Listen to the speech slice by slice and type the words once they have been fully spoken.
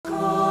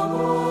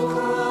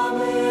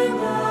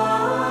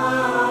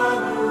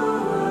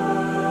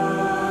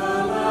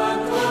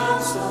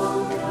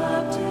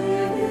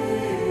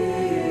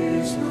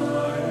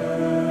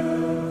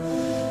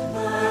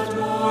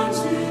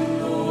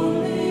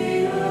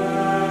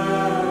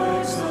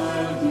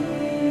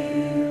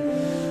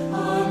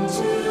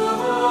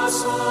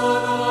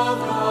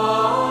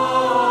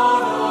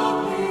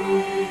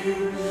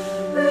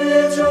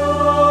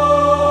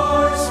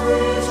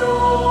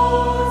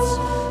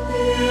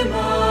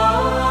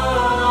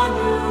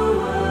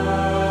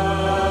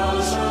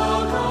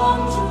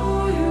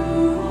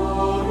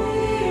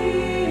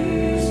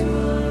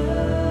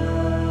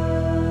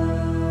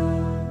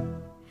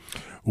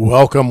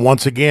Welcome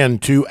once again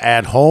to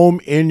At Home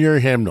in Your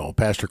Hymnal.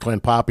 Pastor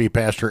Clint Poppy,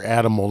 Pastor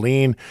Adam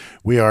Moline.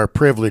 We are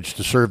privileged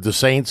to serve the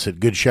saints at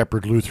Good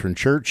Shepherd Lutheran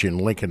Church in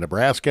Lincoln,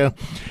 Nebraska.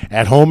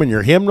 At Home in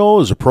Your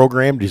Hymnal is a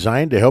program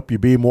designed to help you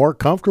be more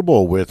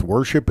comfortable with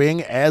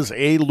worshiping as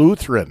a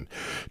Lutheran.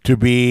 To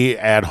be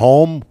at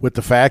home with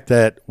the fact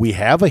that we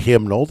have a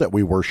hymnal that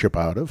we worship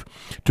out of.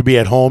 To be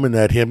at home in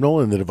that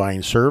hymnal in the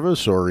divine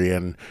service or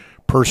in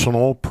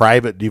personal,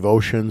 private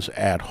devotions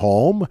at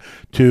home,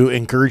 to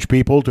encourage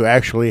people to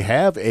actually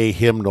have a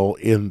hymnal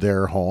in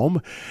their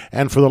home.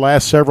 And for the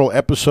last several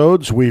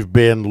episodes, we've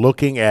been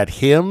looking at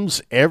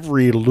hymns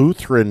every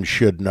Lutheran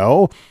should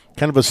know.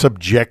 Kind of a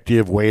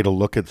subjective way to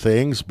look at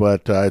things,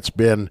 but it's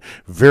been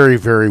very,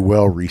 very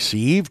well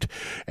received.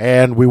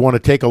 And we want to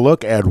take a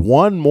look at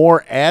one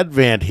more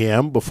Advent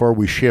hymn before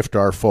we shift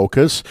our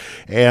focus.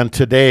 And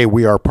today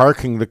we are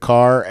parking the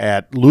car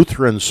at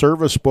Lutheran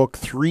Service Book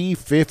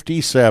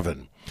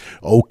 357.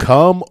 O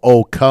come,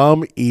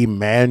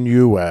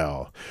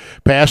 Emmanuel.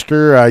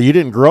 Pastor, you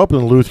didn't grow up in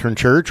the Lutheran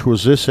Church.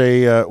 Was this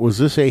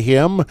a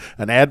hymn,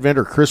 an Advent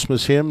or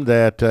Christmas hymn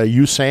that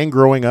you sang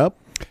growing up?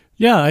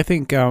 Yeah, I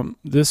think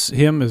this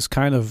hymn is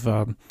kind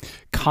of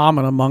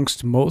common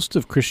amongst most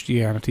of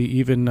Christianity,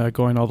 even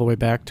going all the way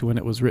back to when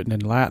it was written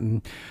in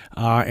Latin.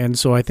 And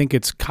so I think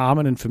it's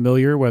common and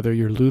familiar, whether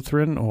you're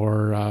Lutheran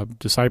or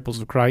Disciples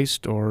of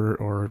Christ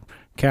or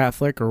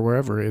Catholic or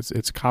wherever. It's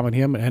a common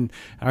hymn. And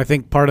I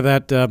think part of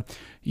that,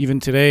 even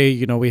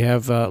today, we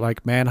have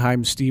like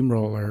Mannheim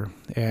Steamroller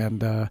and,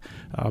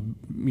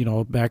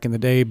 back in the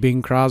day,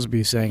 Bing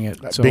Crosby sang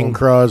it. So, Bing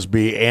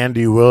Crosby,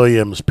 Andy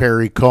Williams,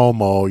 Perry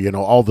Como,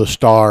 all the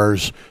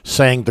stars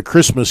sang the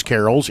Christmas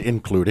carols,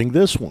 including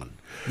this one.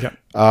 Yep.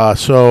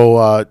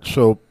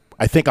 So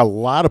I think a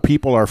lot of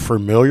people are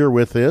familiar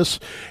with this,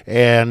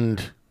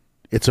 and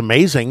it's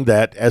amazing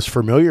that as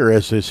familiar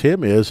as this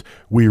hymn is,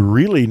 we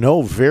really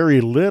know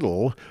very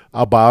little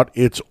about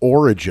its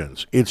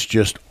origins. It's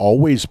just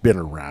always been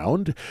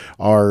around.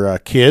 Our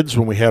kids,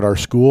 when we had our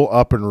school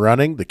up and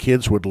running, the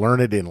kids would learn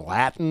it in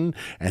Latin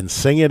and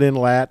sing it in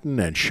Latin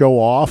and show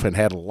off and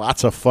had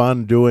lots of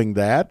fun doing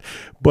that.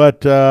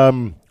 But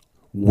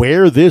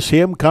where this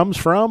hymn comes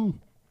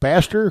from,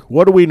 Pastor,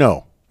 what do we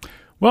know?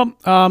 Well,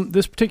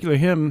 this particular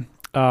hymn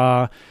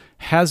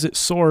has its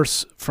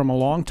source from a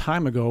long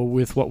time ago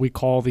with what we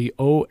call the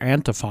O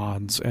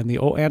antiphons. And the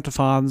O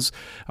antiphons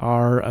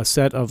are a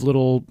set of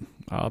little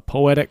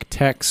poetic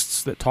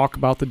texts that talk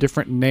about the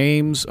different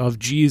names of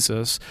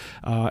Jesus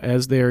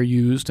as they are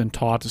used and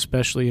taught,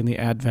 especially in the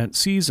Advent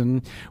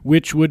season,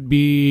 which would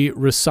be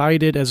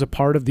recited as a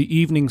part of the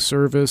evening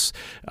service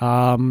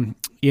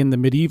in the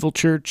medieval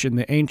church, in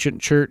the ancient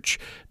church,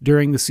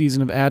 during the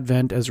season of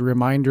Advent as a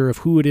reminder of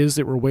who it is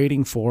that we're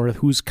waiting for,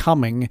 who's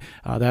coming.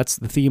 That's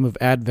the theme of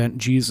Advent,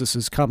 Jesus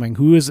is coming.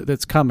 Who is it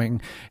that's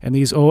coming? And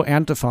these O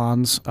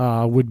antiphons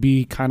would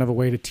be kind of a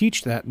way to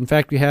teach that. In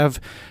fact, we have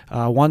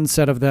one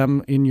set of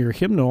them in your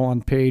hymnal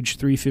on page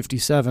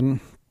 357.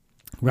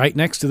 Right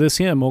next to this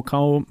hymn, O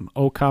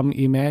come,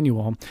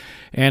 Emmanuel.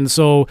 And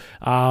so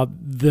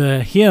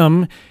the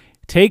hymn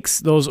takes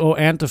those O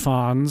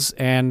antiphons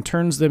and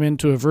turns them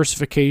into a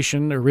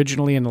versification,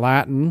 originally in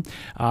Latin,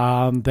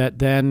 that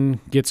then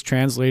gets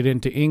translated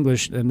into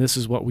English, and this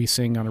is what we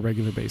sing on a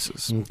regular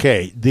basis.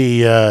 Okay.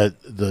 The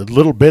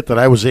little bit that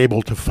I was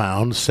able to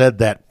find said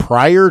that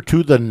prior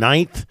to the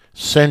 9th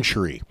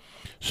century,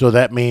 so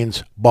that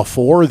means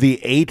before the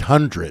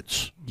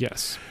 800s.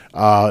 Yes.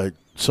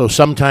 So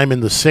sometime in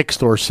the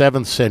 6th or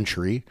 7th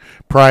century,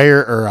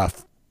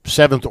 7th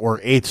or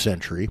 8th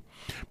century,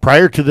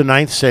 prior to the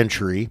 9th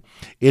century,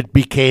 it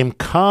became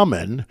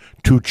common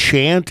to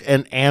chant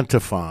an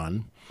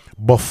antiphon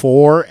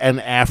before and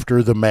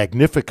after the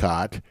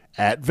Magnificat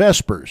at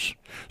Vespers.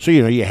 So,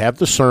 you have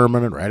the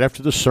sermon, and right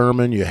after the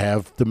sermon, you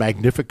have the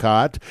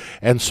Magnificat.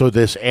 And so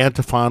this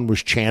antiphon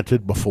was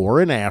chanted before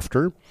and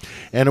after.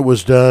 And it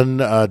was done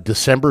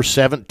December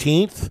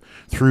 17th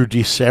through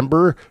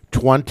December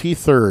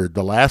 23rd,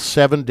 the last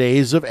 7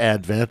 days of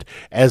Advent,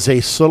 as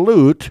a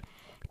salute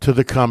to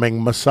the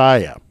coming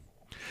Messiah.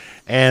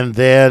 And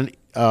then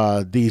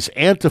these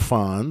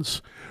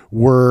antiphons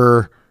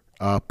were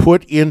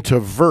put into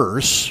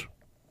verse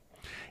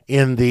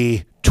in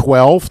the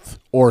 12th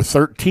or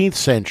 13th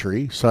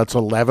century, so that's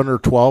 1100s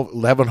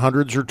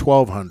or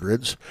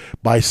 1200s,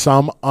 by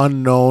some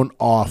unknown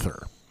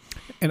author.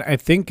 And I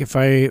think if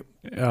I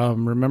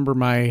remember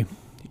my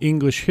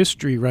English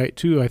history right,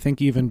 too, I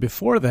think even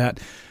before that,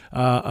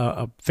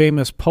 a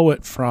famous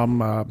poet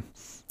from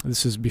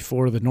this is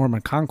before the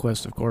Norman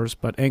Conquest, of course,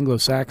 but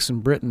Anglo-Saxon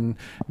Britain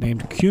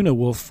named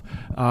Cunewulf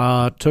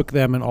took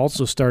them and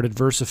also started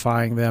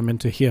versifying them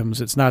into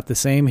hymns. It's not the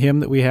same hymn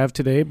that we have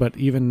today, but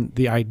even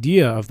the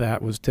idea of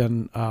that was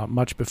done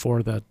much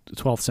before the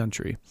 12th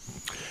century.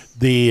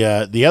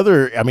 The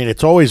other,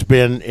 it's always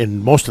been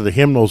in most of the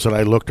hymnals that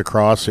I looked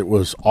across, it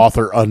was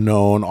author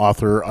unknown,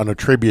 author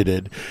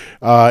unattributed.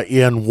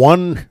 In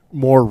one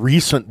more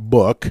recent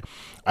book,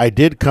 I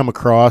did come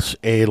across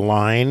a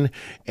line,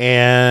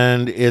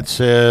 and it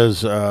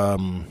says,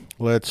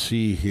 let's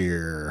see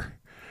here.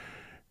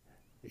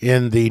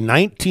 In the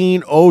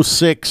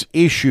 1906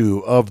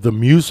 issue of the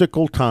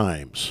Musical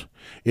Times,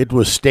 it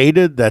was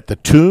stated that the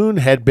tune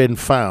had been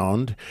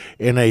found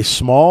in a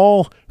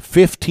small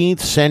 15th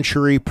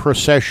century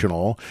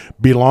processional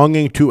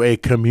belonging to a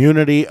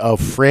community of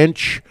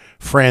French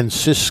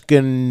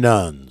Franciscan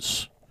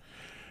nuns.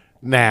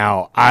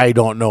 Now, I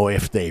don't know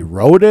if they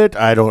wrote it.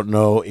 I don't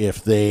know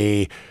if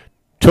they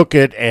took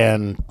it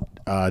and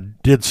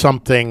did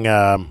something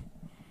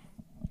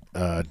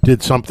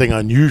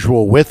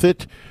unusual with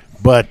it.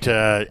 But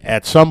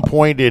at some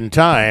point in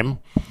time,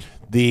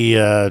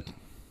 the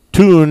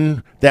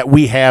tune that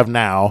we have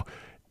now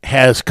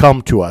has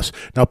come to us.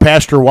 Now,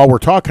 Pastor, while we're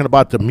talking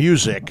about the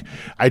music,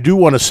 I do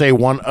want to say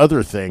one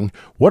other thing.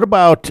 What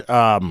about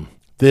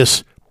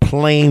this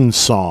plain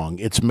song?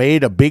 It's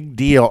made a big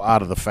deal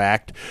out of the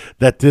fact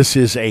that this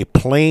is a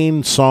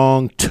plain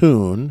song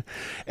tune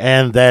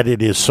and that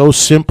it is so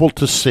simple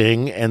to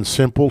sing and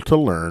simple to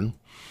learn.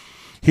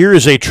 Here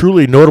is a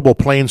truly notable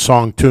plain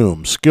song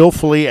tune,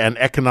 skillfully and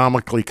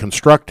economically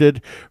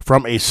constructed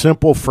from a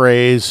simple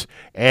phrase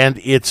and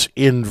its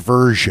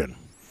inversion.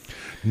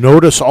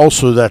 Notice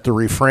also that the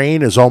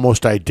refrain is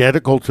almost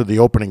identical to the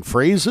opening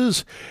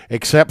phrases,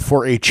 except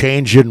for a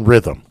change in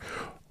rhythm.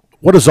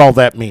 What does all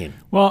that mean?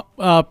 Well,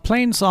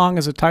 plain song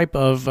is a type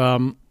of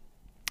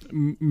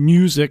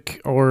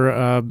music or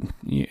a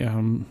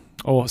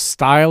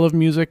style of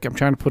music. I'm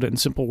trying to put it in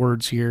simple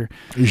words here.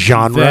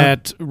 Genre?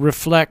 That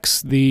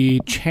reflects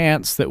the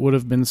chants that would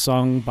have been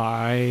sung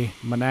by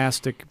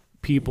monastic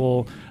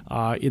people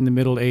in the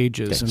Middle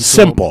Ages. And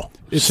simple.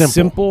 It's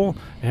simple.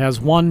 It has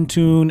one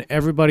tune.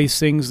 Everybody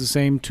sings the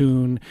same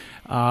tune,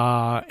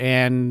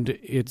 and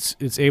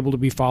it's able to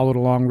be followed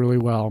along really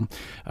well.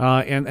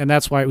 And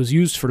that's why it was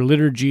used for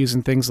liturgies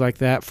and things like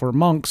that for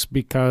monks,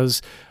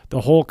 because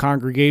the whole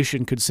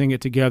congregation could sing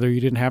it together.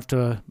 You didn't have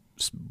to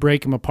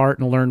break them apart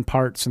and learn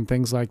parts and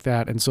things like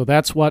that. And so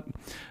that's what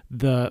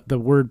the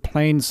word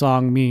plain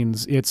song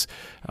means. It's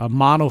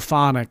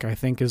monophonic, I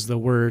think is the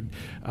word.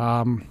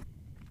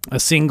 A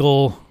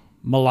single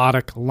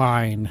melodic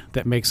line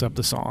that makes up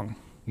the song.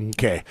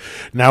 Okay.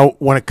 Now,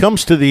 when it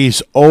comes to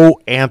these O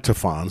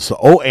antiphons, the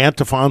O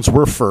antiphons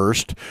were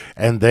first,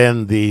 and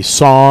then the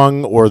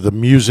song or the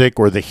music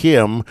or the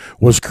hymn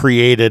was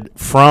created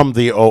from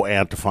the O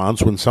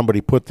antiphons when somebody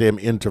put them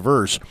into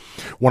verse.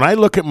 When I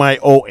look at my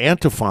O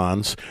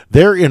antiphons,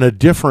 they're in a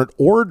different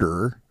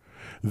order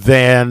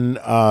than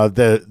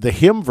the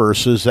hymn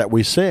verses that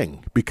we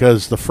sing,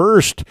 because the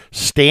first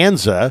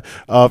stanza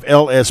of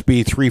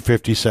LSB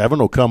 357,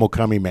 O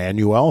Come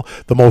Emmanuel,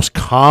 the most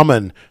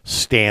common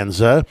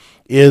stanza,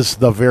 is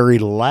the very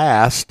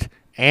last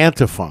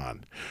antiphon.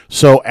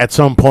 So at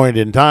some point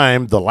in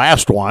time, the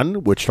last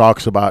one, which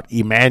talks about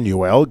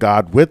Emmanuel,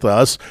 God with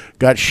us,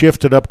 got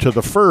shifted up to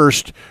the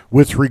first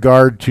with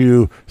regard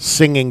to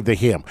singing the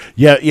hymn.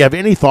 Yeah, you have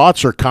any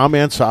thoughts or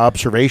comments,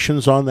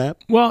 observations on that?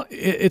 Well,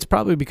 it's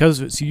probably because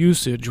of its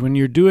usage. When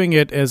you're doing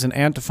it as an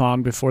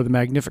antiphon before the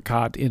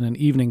Magnificat in an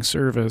evening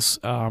service,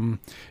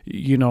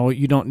 you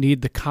don't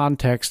need the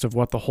context of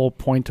what the whole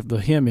point of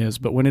the hymn is.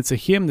 But when it's a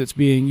hymn that's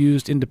being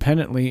used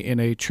independently in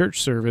a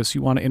church service,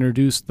 you want to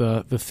introduce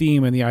the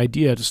theme and the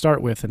idea to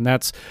start with, and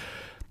that's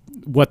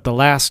what the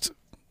last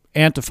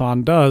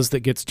antiphon does that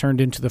gets turned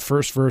into the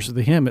first verse of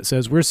the hymn. It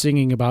says we're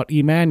singing about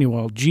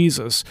Emmanuel,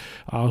 Jesus,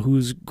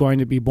 who's going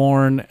to be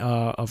born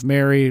of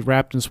Mary,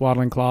 wrapped in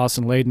swaddling cloths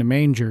and laid in a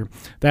manger.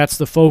 That's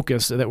the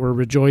focus that we're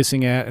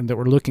rejoicing at and that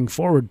we're looking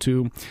forward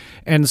to.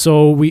 And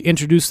so we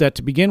introduce that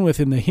to begin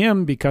with in the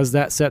hymn because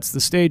that sets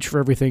the stage for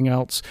everything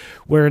else,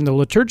 where in the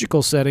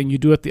liturgical setting you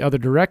do it the other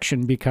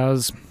direction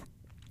because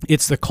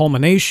it's the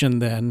culmination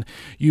then.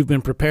 You've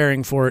been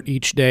preparing for it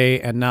each day,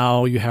 and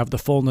now you have the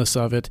fullness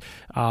of it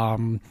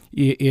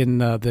in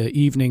the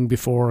evening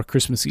before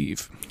Christmas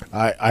Eve.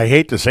 I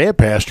hate to say it,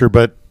 Pastor,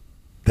 but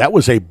that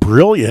was a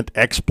brilliant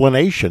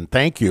explanation.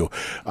 Thank you.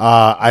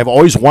 I've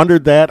always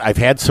wondered that. I've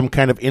had some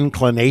kind of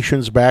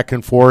inclinations back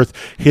and forth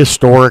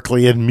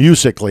historically and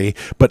musically,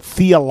 but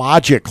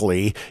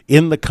theologically,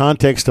 in the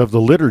context of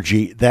the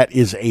liturgy, that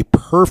is a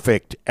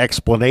perfect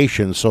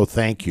explanation, so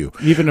thank you.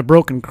 Even a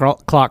broken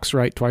clock's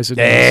right twice a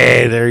day.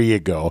 Hey, there you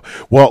go.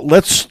 Well,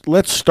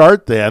 let's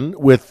start then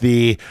with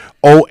the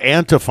O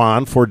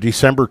antiphon for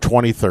December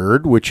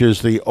 23rd, which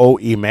is the O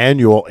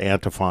Emmanuel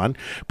antiphon.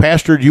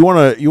 Pastor, do you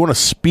want to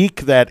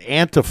speak that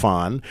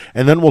antiphon,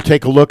 and then we'll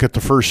take a look at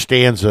the first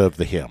stanza of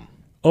the hymn.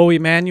 O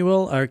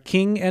Emmanuel, our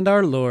King and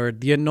our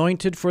Lord, the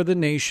anointed for the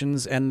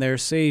nations and their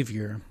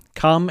Savior,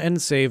 come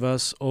and save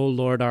us, O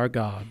Lord our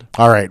God.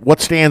 All right,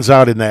 what stands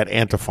out in that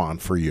antiphon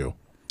for you?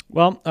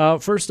 Well,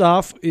 first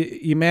off,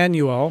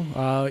 Emmanuel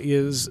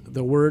is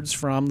the words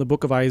from the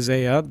book of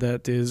Isaiah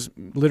that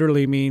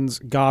literally means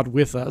God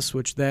with us,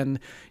 which then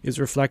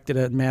is reflected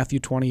at Matthew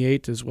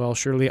 28 as well.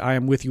 Surely I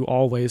am with you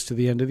always to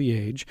the end of the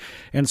age.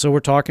 And so we're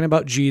talking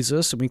about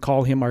Jesus, and we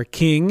call him our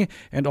King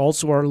and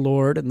also our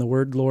Lord. And the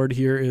word Lord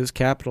here is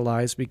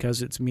capitalized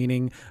because it's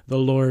meaning the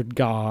Lord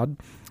God.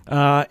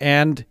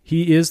 And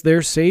he is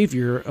their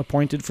Savior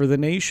appointed for the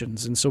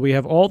nations. And so we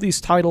have all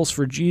these titles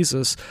for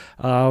Jesus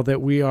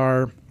that we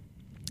are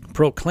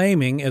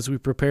proclaiming as we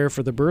prepare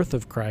for the birth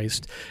of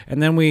Christ.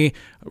 And then we're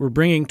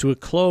bringing to a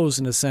close,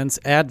 in a sense,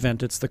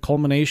 Advent. It's the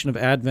culmination of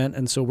Advent,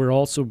 and so we're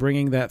also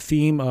bringing that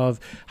theme of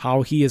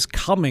how he is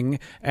coming,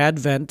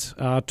 Advent,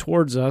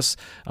 towards us.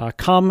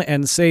 Come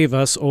and save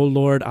us, O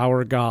Lord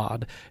our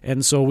God.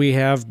 And so we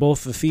have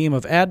both the theme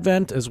of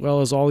Advent as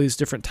well as all these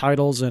different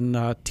titles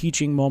and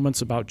teaching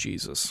moments about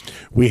Jesus.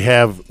 We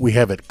have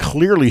it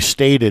clearly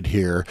stated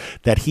here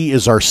that he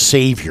is our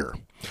Savior.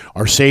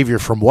 Our Savior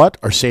from what?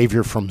 Our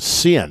Savior from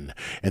sin.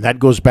 And that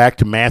goes back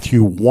to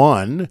Matthew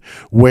 1,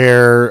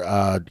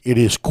 where it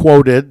is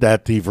quoted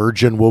that the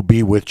virgin will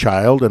be with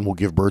child and will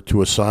give birth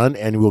to a son,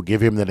 and will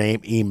give him the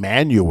name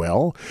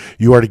Emmanuel.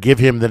 You are to give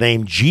him the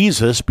name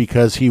Jesus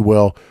because he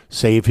will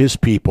save his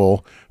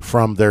people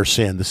from their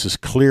sin. This is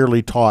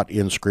clearly taught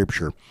in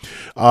Scripture.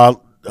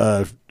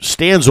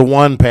 Stanza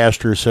 1,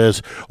 Pastor,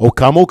 says, O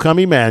come,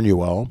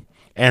 Emmanuel,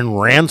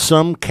 and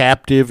ransom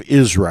captive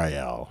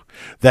Israel,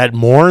 that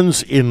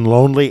mourns in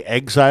lonely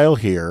exile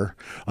here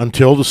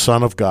until the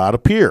Son of God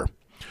appear.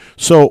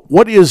 So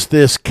what is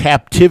this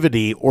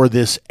captivity or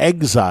this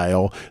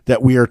exile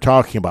that we are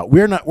talking about?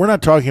 We're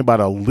not talking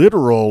about a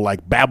literal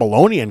like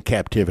Babylonian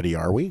captivity,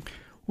 are we?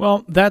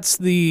 Well, that's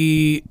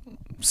the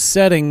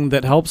setting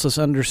that helps us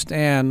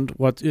understand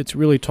what it's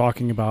really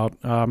talking about.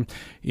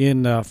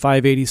 In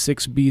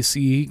 586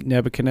 BC,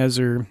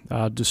 Nebuchadnezzar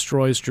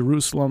destroys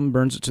Jerusalem,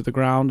 burns it to the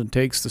ground, and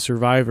takes the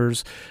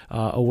survivors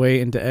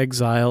away into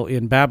exile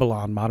in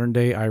Babylon,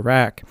 modern-day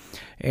Iraq.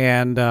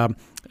 And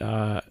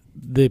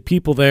the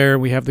people there,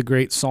 we have the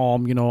great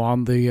psalm,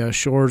 on the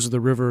shores of the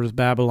river of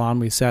Babylon,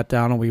 we sat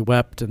down and we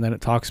wept, and then it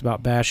talks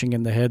about bashing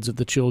in the heads of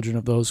the children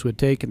of those who had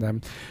taken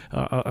them,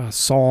 a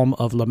psalm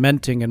of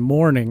lamenting and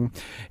mourning.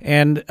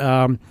 And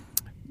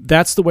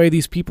that's the way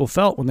these people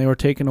felt when they were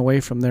taken away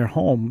from their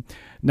home.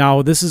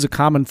 Now, this is a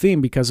common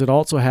theme because it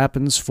also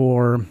happens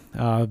for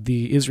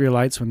the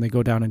Israelites when they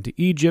go down into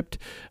Egypt.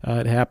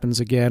 It happens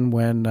again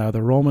when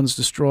the Romans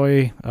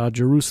destroy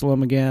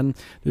Jerusalem again.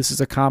 This is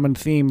a common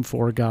theme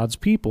for God's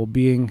people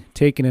being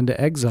taken into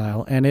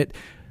exile, and it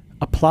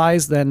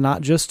applies then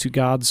not just to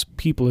God's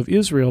people of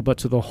Israel, but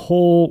to the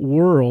whole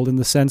world in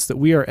the sense that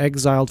we are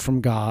exiled from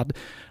God,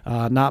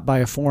 not by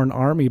a foreign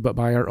army, but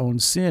by our own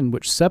sin,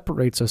 which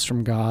separates us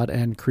from God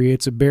and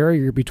creates a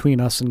barrier between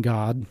us and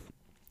God.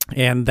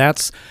 And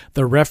that's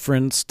the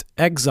referenced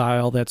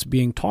exile that's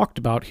being talked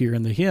about here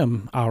in the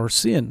hymn, Our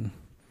Sin.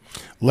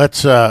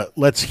 Let's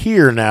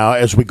hear now,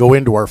 as we go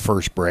into our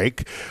first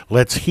break,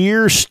 let's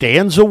hear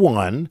stanza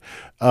 1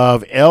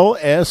 of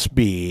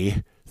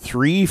LSB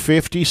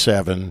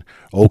 357,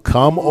 O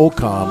come,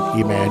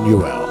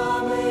 Emmanuel.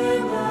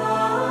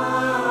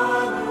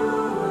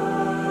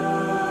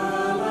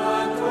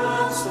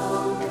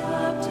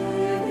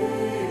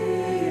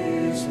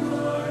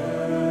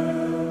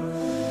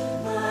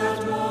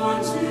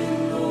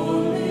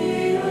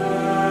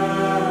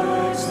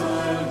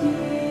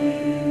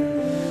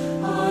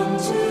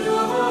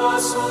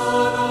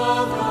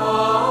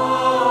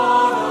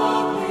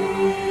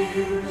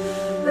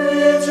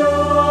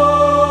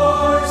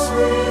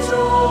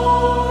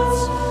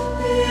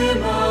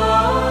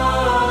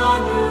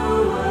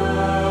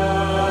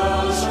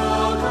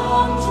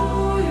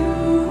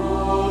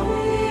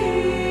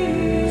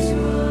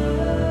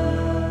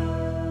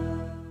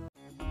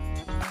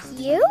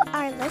 You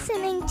are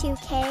listening to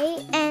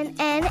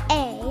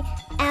KNNA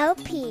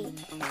LP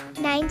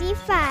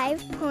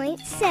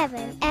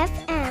 95.7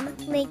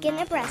 FM, Lincoln,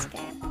 Nebraska.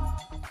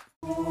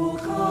 O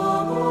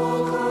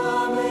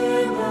come,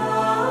 Emmanuel,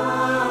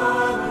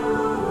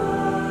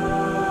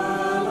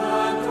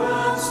 and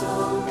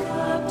ransom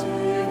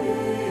captive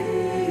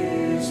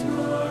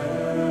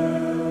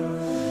Israel,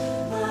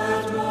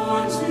 that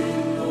mourns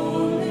in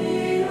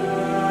lonely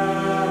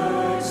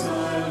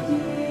exile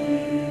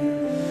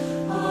here,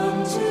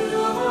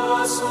 until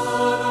the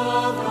Son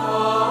of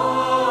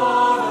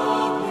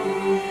God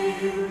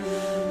appear.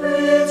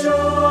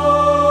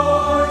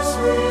 Rejoice,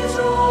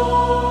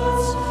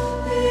 rejoice,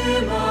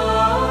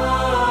 Emmanuel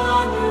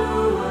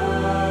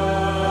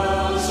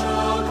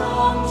shall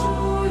come to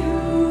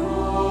you,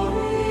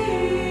 O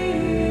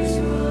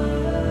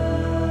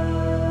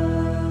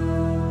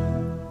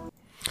Israel.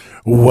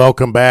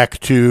 Welcome back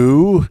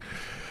to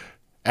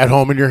At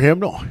Home in Your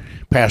Hymnal.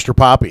 Pastor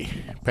Poppy,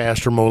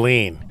 Pastor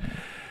Moline.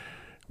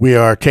 We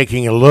are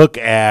taking a look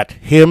at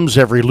hymns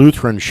every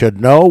Lutheran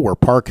should know. We're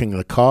parking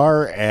the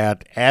car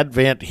at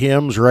Advent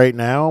Hymns right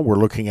now. We're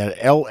looking at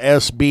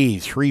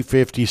LSB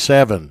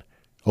 357,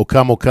 O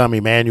come,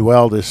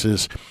 Emmanuel. This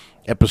is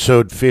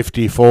episode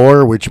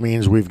 54, which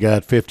means we've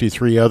got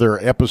 53 other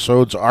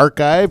episodes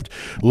archived,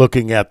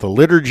 looking at the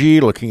liturgy,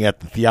 looking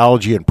at the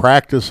theology and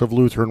practice of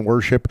Lutheran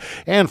worship,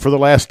 and for the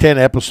last 10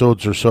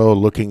 episodes or so,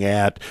 looking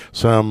at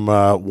some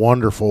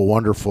wonderful,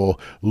 wonderful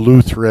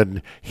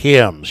Lutheran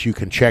hymns. You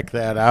can check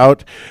that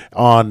out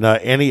on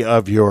any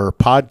of your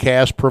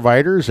podcast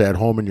providers at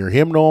Home in Your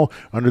Hymnal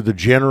under the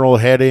general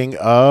heading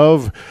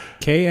of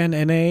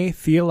KNNA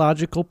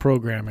Theological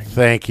Programming.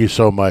 Thank you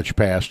so much,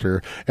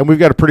 Pastor. And we've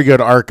got a pretty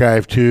good archive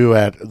archive too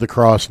at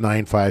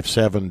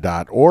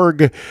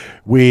thecross957.org.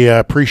 We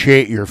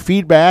appreciate your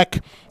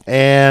feedback.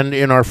 And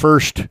in our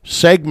first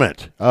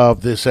segment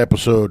of this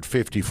episode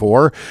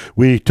 54,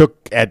 we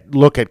took a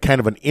look at kind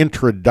of an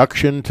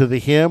introduction to the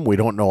hymn. We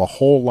don't know a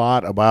whole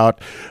lot about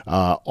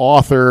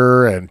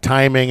author and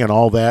timing and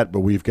all that,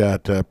 but we've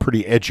got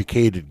pretty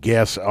educated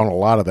guests on a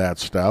lot of that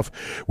stuff.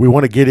 We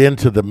want to get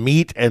into the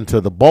meat and to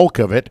the bulk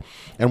of it,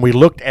 and we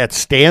looked at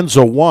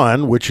stanza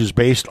 1, which is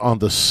based on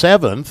the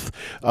 7th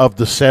of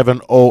the 7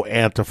 O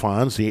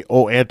antiphons, the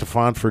O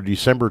antiphon for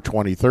December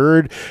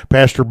 23rd.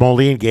 Pastor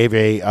Moline gave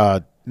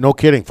a no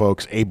kidding,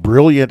 folks, a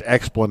brilliant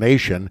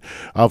explanation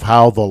of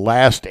how the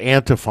last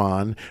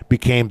antiphon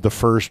became the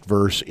first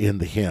verse in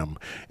the hymn,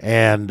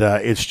 and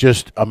it's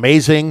just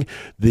amazing.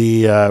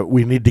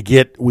 We need to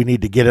get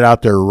it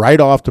out there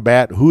right off the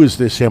bat. Who is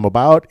this hymn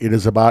about? It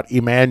is about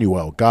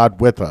Emmanuel,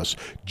 God with us,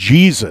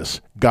 Jesus,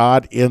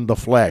 God in the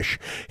flesh.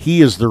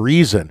 He is the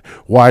reason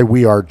why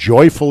we are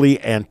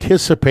joyfully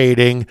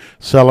anticipating,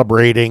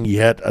 celebrating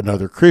yet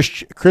another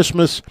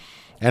Christmas,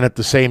 and at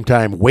the same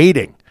time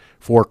waiting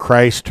for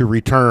Christ to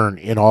return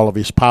in all of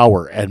his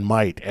power and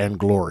might and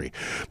glory.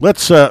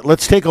 Let's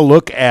take a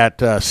look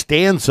at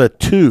stanza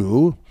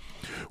 2,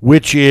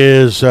 which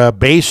is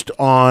based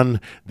on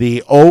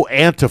the O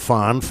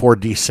antiphon for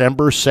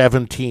December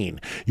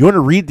 17. You want to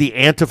read the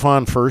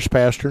antiphon first,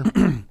 Pastor?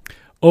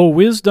 O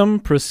wisdom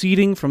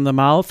proceeding from the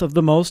mouth of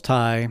the Most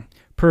High,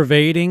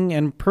 pervading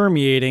and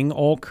permeating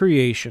all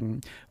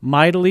creation,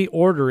 mightily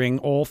ordering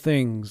all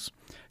things,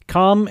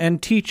 come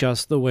and teach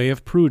us the way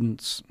of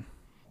prudence.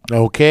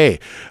 Okay.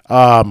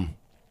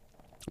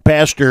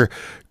 Pastor,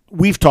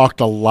 we've talked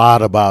a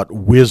lot about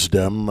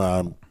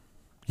wisdom,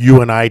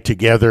 you and I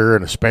together,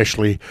 and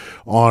especially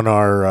on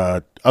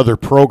our other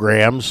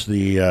programs,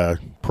 the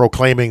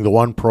Proclaiming the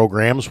One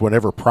programs,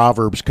 whenever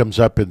Proverbs comes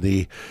up in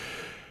the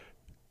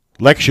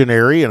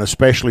lectionary, and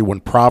especially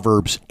when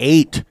Proverbs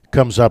 8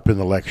 comes up in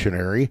the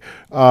lectionary,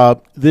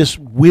 this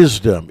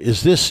wisdom,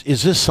 is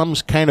this some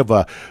kind of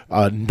a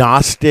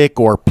Gnostic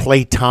or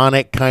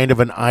Platonic kind of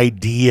an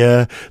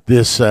idea,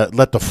 this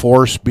let the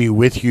force be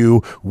with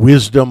you,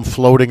 wisdom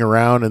floating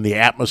around in the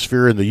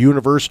atmosphere in the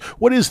universe?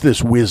 What is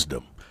this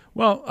wisdom?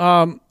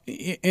 Well,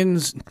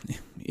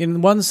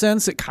 in one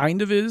sense, it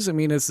kind of is. I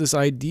mean, it's this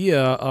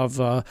idea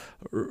of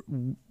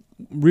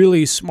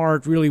really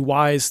smart, really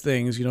wise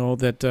things,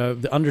 that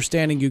the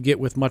understanding you get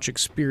with much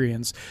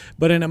experience.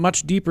 But in a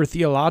much deeper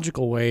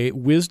theological way,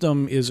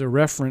 wisdom is a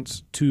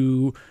reference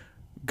to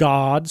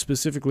God,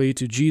 specifically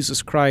to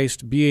Jesus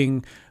Christ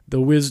being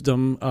the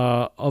wisdom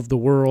of the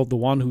world, the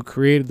one who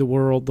created the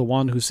world, the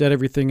one who set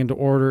everything into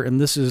order. And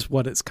this is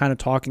what it's kind of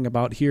talking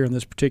about here in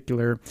this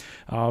particular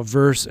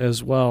verse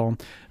as well.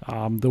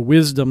 The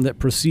wisdom that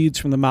proceeds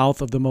from the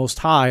mouth of the Most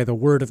High, the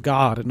Word of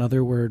God, in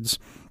other words,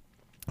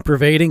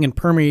 pervading and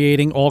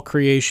permeating all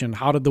creation.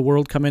 How did the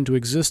world come into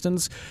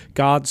existence?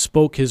 God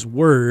spoke his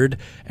word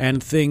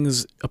and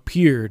things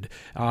appeared.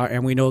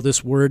 And we know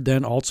this word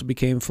then also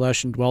became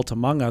flesh and dwelt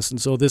among us.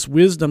 And so this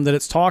wisdom that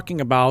it's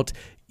talking about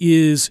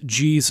is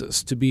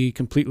Jesus, to be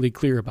completely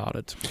clear about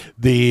it.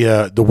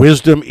 The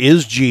wisdom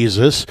is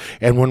Jesus,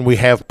 and when we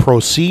have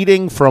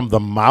proceeding from the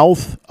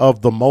mouth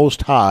of the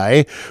Most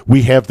High,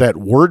 we have that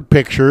word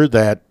picture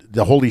that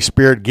the Holy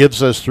Spirit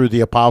gives us through the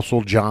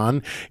Apostle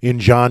John in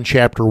John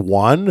chapter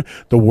 1.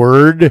 The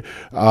Word,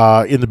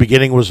 in the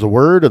beginning was the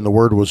Word, and the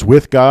Word was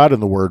with God,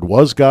 and the Word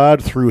was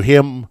God. Through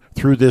him,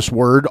 through this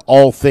Word,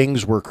 all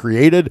things were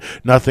created.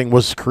 Nothing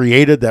was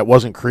created that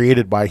wasn't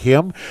created by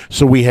him.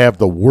 So we have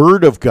the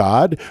Word of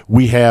God.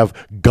 We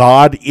have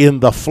God in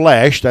the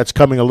flesh. That's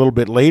coming a little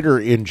bit later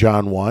in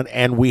John 1.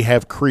 And we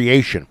have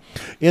creation.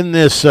 In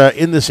this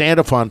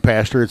antiphon,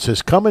 Pastor, it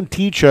says, come and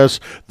teach us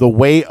the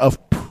way of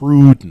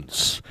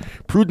prudence.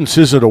 Prudence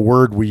isn't a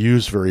word we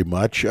use very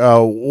much.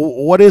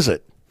 What is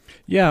it?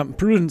 Yeah,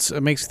 prudence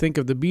makes you think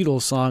of the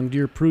Beatles song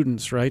 "Dear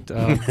Prudence," right?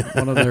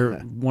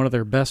 One of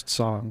their best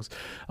songs.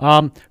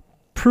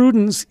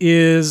 Prudence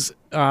is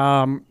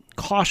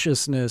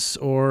cautiousness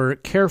or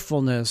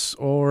carefulness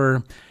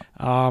or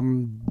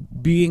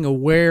being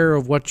aware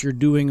of what you're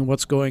doing and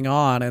what's going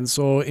on. And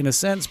so, in a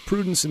sense,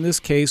 prudence in this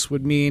case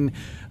would mean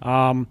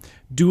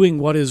doing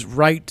what is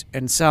right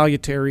and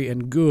salutary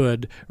and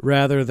good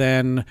rather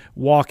than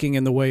walking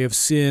in the way of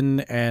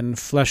sin and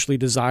fleshly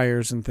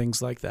desires and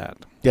things like that.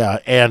 Yeah,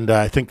 and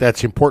I think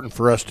that's important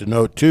for us to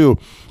note, too.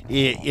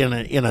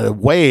 In a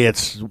way,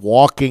 it's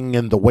walking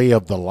in the way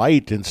of the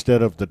light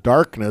instead of the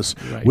darkness,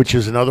 right, which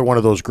is another one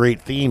of those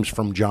great themes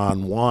from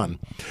John 1.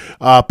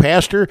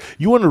 Pastor,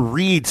 you want to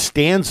read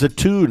stanza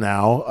 2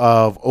 now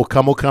of O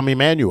Come,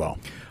 Emmanuel.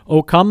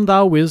 O come,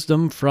 thou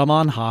wisdom from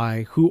on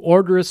high, who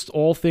orderest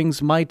all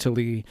things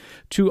mightily,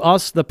 to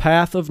us the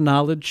path of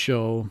knowledge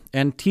show,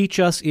 and teach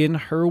us in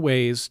her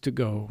ways to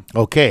go.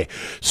 Okay,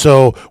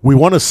 so we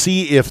want to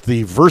see if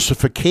the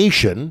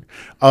versification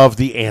of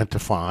the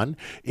antiphon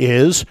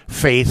is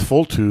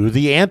faithful to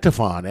the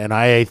antiphon, and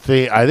I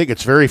think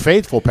it's very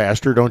faithful,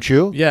 Pastor, don't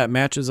you? Yeah, it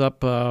matches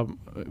up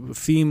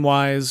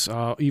theme-wise,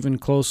 even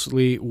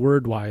closely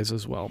word-wise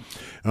as well.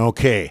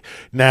 Okay.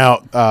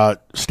 Now,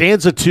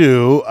 stanza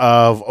 2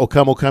 of O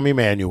Come,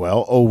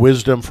 Emmanuel, O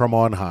Wisdom from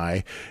on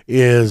High,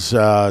 has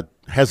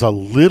a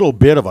little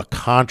bit of a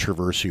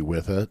controversy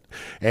with it,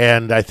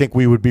 and I think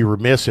we would be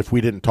remiss if we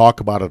didn't talk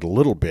about it a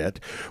little bit.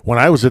 When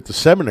I was at the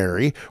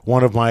seminary,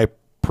 one of my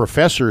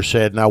professors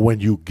said, now when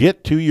you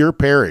get to your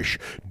parish,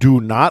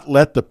 do not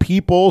let the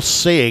people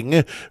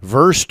sing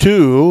verse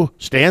 2,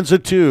 stanza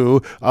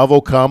 2 of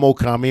O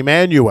Come,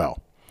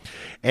 Emmanuel.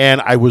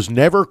 And I was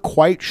never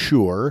quite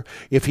sure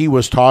if he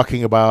was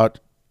talking about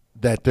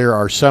that there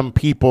are some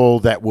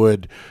people that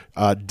would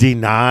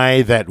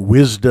deny that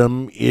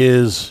wisdom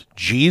is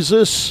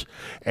Jesus,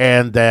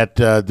 and that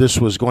this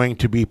was going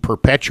to be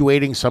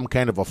perpetuating some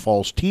kind of a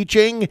false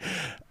teaching,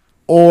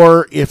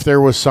 or if there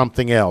was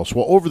something else.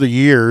 Well, over the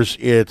years,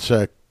 it's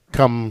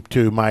come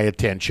to my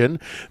attention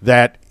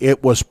that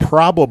it was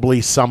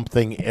probably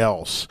something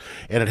else,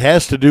 and it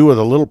has to do with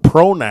a little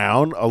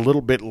pronoun a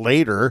little bit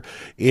later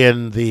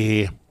in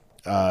the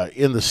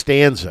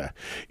stanza.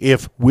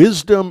 If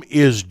wisdom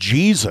is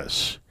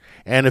Jesus,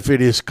 and if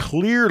it is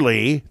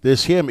clearly,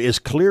 this hymn is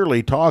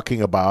clearly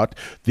talking about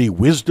the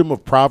wisdom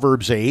of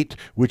Proverbs 8,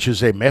 which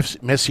is a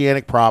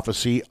messianic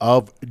prophecy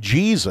of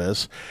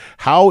Jesus,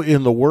 how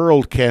in the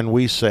world can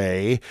we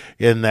say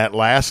in that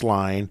last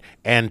line,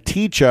 and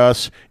teach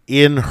us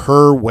in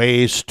her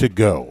ways to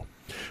go?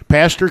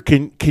 Pastor,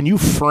 can you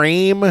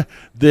frame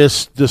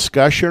this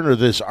discussion or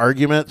this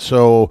argument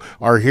so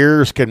our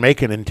hearers can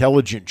make an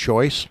intelligent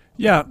choice?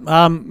 Yeah,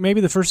 maybe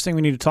the first thing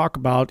we need to talk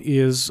about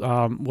is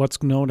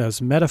what's known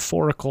as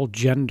metaphorical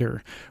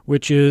gender,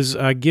 which is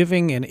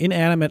giving an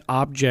inanimate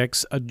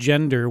objects a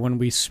gender when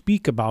we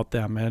speak about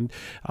them. And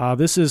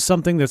this is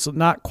something that's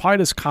not quite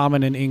as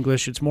common in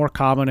English. It's more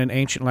common in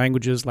ancient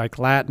languages like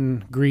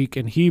Latin, Greek,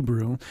 and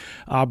Hebrew,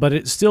 but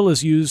it still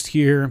is used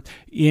here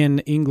in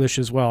English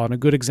as well. And a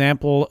good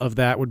example of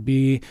that would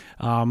be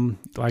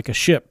like a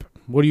ship.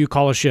 What do you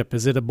call a ship?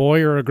 Is it a boy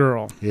or a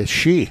girl? It's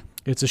she.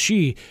 It's a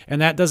she, and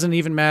that doesn't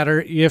even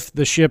matter if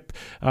the ship,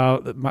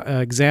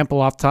 example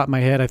off the top of my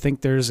head, I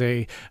think there's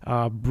a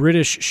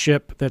British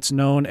ship that's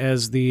known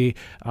as the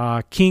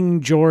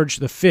King George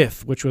V,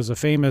 which was a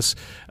famous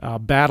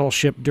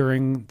battleship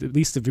during at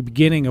least the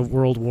beginning of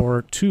World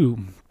War II.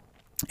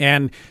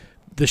 And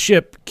the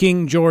ship,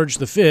 King George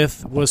V,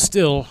 was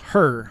still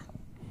her.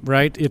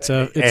 Right,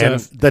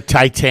 the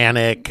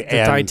Titanic.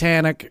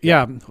 Titanic,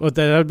 yeah. Well,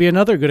 that would be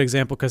another good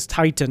example because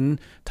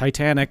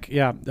Titanic,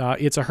 yeah,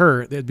 it's a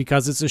her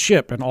because it's a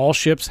ship, and all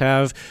ships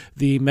have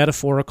the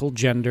metaphorical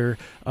gender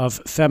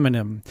of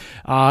feminine.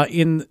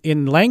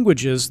 In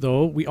languages,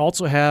 though, we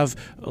also have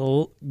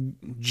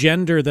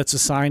gender that's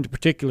assigned to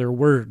particular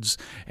words,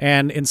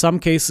 and in some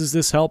cases,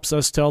 this helps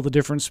us tell the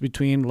difference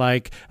between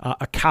like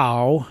a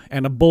cow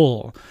and a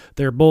bull.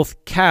 They're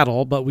both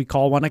cattle, but we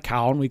call one a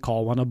cow and we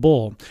call one a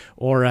bull,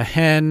 or a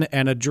hen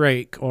and a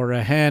drake, or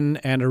a hen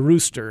and a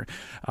rooster.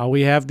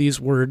 We have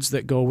these words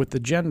that go with the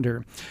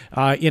gender.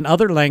 In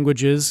other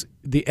languages,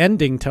 the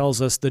ending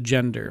tells us the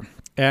gender.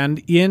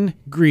 And in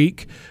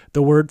Greek,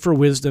 the word for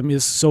wisdom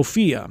is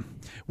Sophia,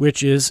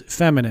 which is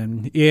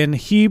feminine. In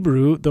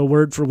Hebrew, the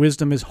word for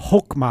wisdom is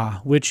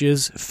Chokmah, which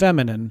is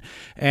feminine.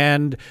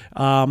 And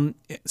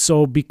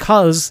so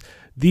because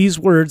these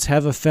words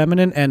have a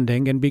feminine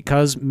ending, and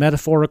because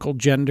metaphorical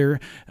gender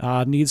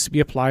needs to be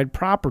applied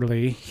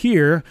properly,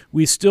 here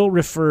we still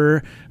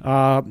refer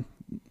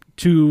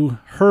to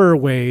her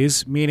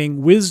ways,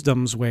 meaning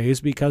wisdom's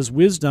ways, because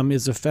wisdom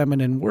is a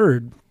feminine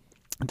word.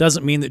 It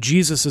doesn't mean that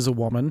Jesus is a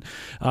woman.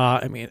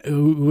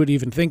 Who would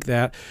even think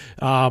that?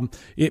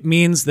 It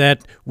means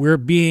that we're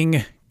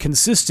being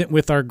consistent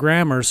with our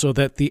grammar so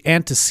that the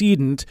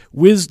antecedent,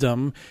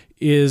 wisdom,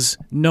 is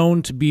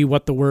known to be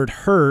what the word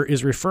her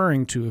is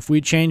referring to. If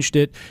we changed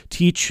it,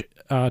 teach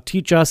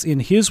us in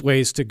his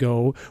ways to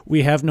go,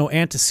 we have no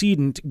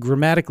antecedent,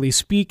 grammatically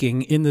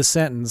speaking, in the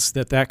sentence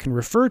that can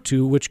refer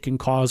to, which can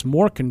cause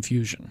more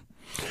confusion.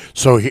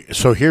 So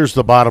here's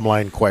the bottom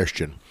line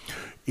question.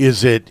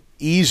 Is it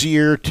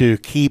easier to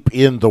keep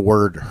in the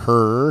word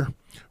her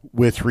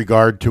with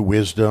regard to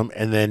wisdom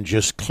and then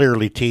just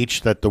clearly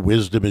teach that the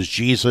wisdom is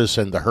Jesus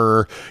and the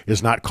her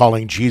is not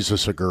calling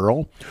Jesus a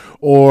girl?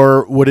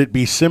 Or would it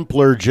be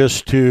simpler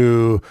just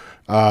to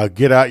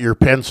get out your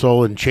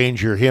pencil and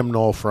change your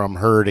hymnal from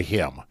her to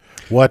him?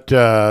 Her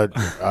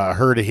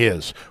to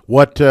his?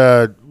 What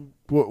do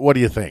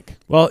you think?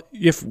 Well,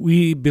 if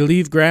we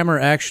believe grammar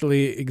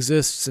actually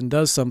exists and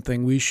does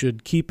something, we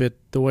should keep it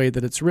the way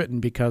that it's written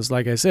because,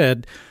 like I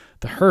said,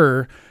 the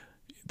her,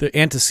 the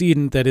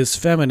antecedent that is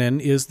feminine,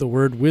 is the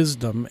word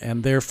wisdom,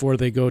 and therefore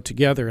they go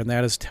together, and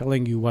that is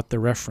telling you what the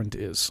referent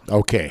is.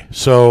 Okay,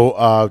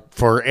 so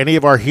for any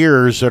of our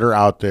hearers that are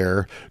out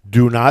there,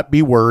 do not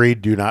be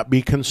worried, do not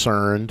be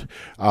concerned.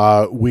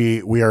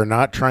 We are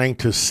not trying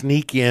to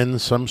sneak in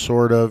some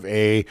sort of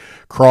a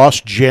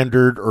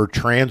cross-gendered or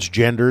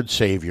transgendered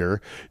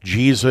Savior.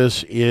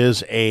 Jesus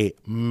is a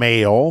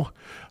male,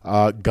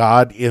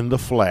 God in the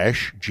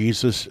flesh.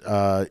 Jesus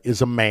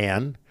is a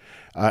man.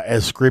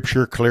 as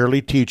Scripture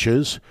clearly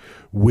teaches.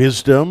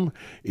 Wisdom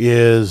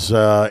is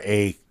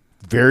a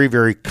very,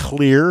 very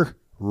clear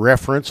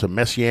reference, a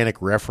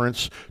messianic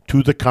reference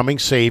to the coming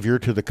Savior,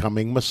 to the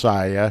coming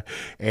Messiah.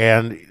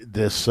 And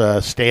this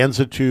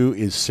stanza 2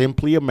 is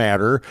simply a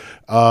matter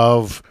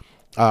of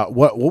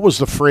what was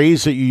the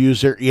phrase that you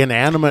used there?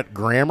 Inanimate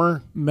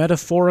grammar?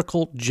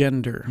 Metaphorical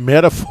gender.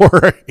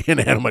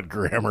 Inanimate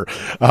grammar.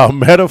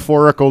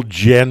 Metaphorical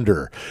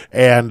gender.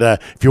 And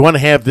if you want to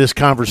have this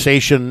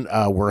conversation,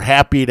 we're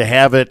happy to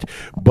have it,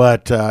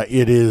 but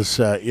it is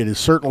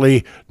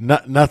certainly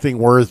nothing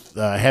worth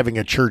having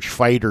a church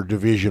fight or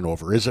division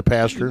over, is it,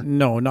 Pastor?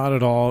 No, not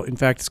at all. In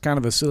fact, it's kind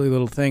of a silly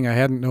little thing. I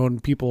hadn't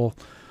known people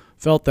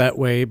felt that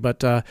way,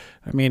 but I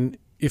mean,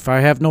 if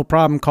I have no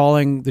problem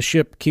calling the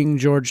ship King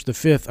George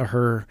V a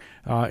her,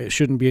 it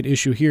shouldn't be an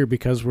issue here,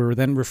 because we're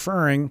then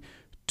referring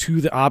to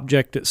the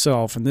object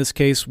itself. In this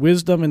case,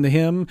 wisdom in the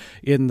hymn,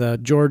 in the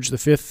George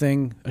V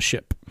thing, a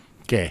ship.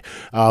 Okay.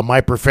 My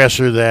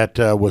professor that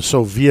was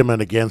so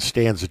vehement against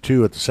stanza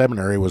 2 at the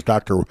seminary was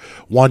Dr.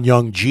 Wan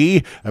Young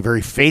Ji, a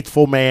very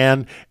faithful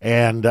man,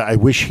 and I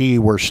wish he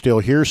were still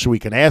here so we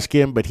can ask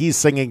him, but he's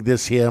singing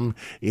this hymn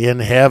in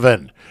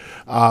heaven.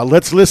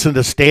 Let's listen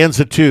to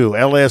stanza 2,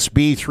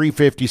 LSB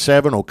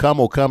 357, O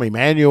Come,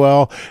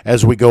 Emmanuel,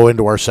 as we go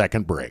into our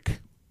second break.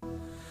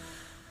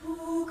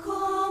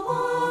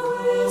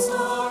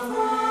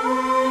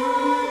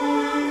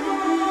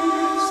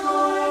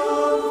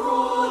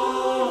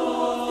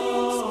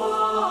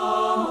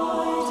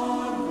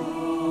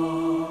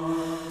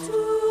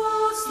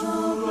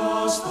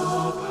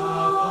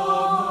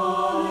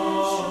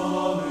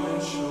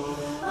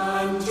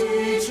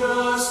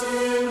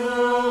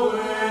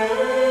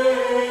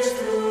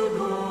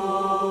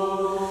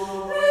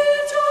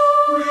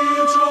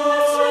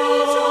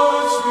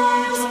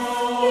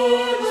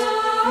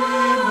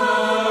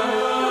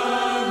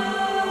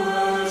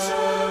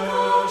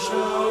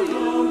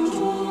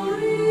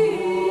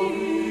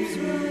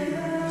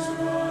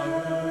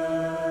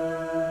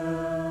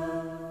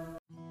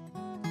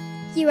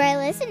 You are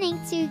listening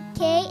to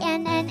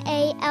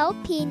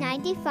KNNA-LP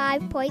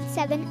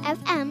 95.7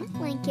 FM,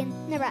 Lincoln,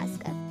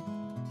 Nebraska.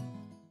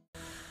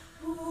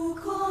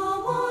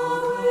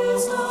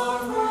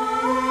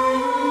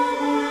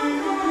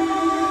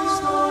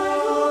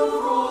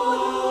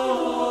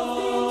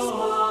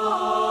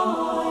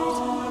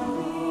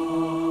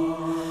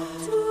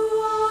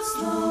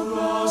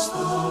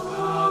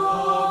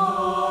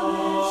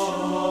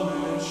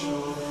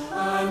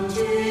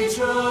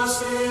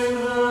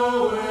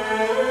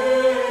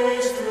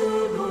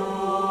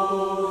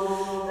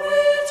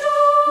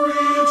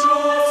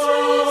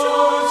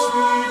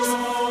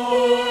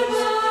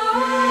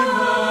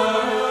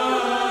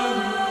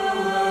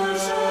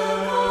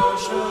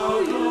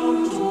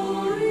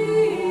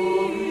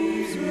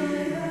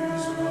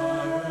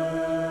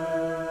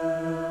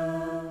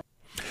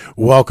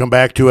 Welcome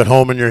back to At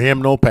Home in Your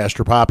Hymnal.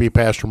 Pastor Poppy,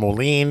 Pastor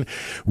Moline.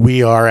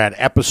 We are at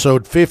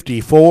episode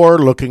 54,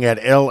 looking at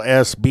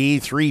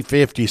LSB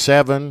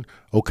 357,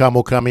 O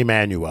Come,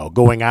 Emmanuel.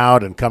 Going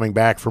out and coming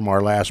back from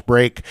our last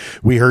break,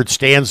 we heard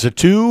stanza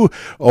 2,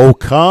 O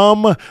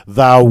come,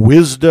 thou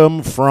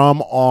wisdom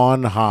from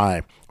on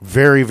high.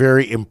 Very,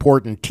 very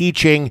important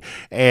teaching,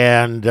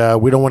 and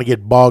we don't want to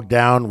get bogged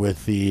down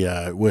with the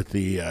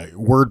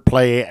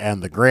wordplay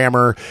and the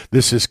grammar.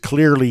 This is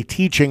clearly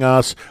teaching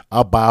us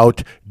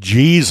about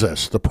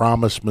Jesus, the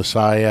promised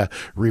Messiah,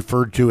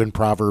 referred to in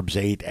Proverbs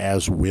 8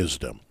 as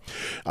wisdom.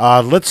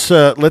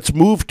 Let's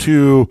move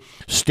to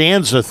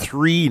stanza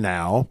 3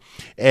 now,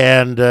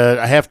 and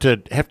I have to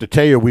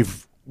tell you,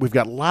 we've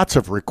got lots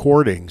of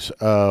recordings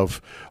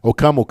of O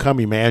Come,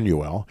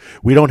 Emmanuel.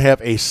 We don't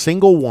have a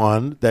single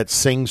one that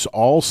sings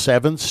all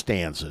 7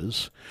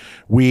 stanzas.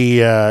 We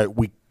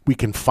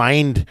can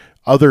find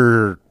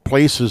other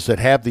places that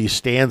have these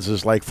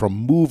stanzas, like from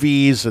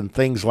movies and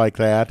things like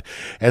that.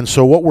 And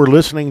so what we're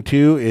listening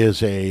to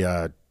is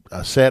a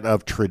set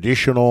of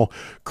traditional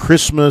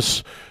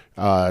Christmas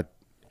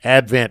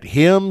Advent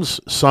hymns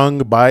sung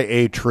by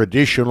a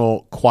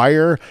traditional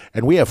choir,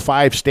 and we have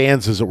 5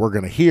 stanzas that we're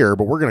going to hear,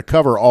 but we're going to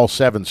cover all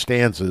 7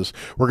 stanzas.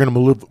 We're going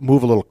to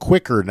move a little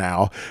quicker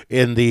now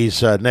in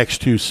these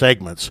next 2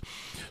 segments.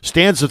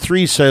 Stanza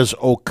 3 says,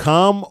 O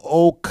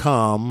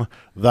come,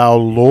 thou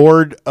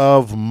Lord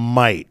of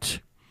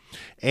might.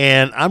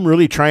 And I'm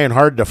really trying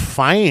hard to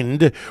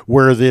find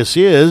where this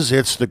is.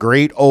 It's the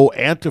great O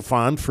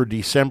antiphon for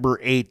December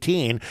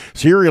 18.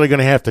 So you're really going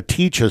to have to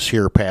teach us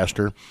here,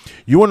 Pastor.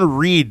 You want to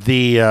read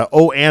the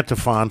O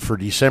antiphon for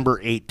December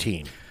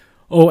 18.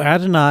 O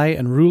Adonai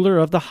and ruler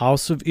of the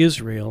house of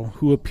Israel,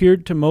 who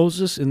appeared to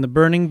Moses in the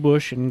burning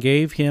bush and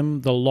gave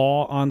him the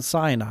law on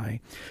Sinai,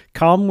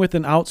 come with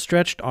an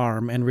outstretched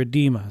arm and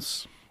redeem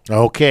us.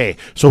 Okay,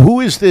 so who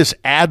is this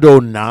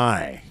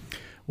Adonai?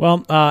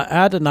 Well,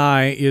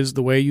 Adonai is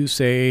the way you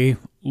say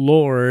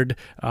Lord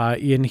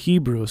in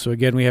Hebrew. So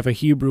again, we have a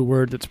Hebrew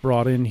word that's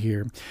brought in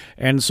here.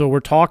 And so we're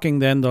talking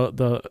then,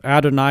 the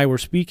Adonai we're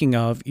speaking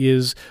of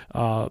is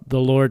the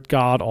Lord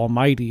God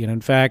Almighty. And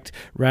in fact,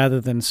 rather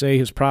than say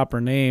his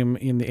proper name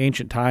in the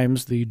ancient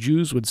times, the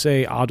Jews would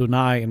say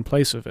Adonai in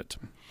place of it.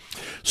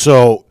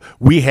 So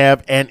we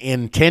have an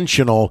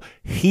intentional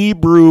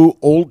Hebrew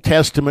Old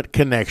Testament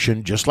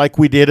connection, just like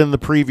we did in the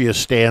previous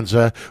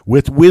stanza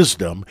with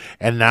wisdom,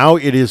 and now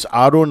it is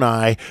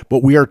Adonai,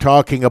 but we are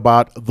talking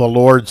about the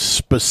Lord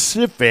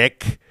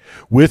specific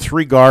with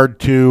regard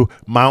to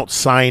Mount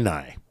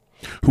Sinai,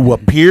 who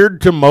appeared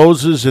to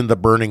Moses in the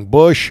burning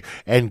bush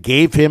and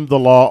gave him the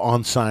law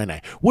on Sinai.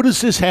 What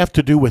does this have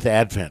to do with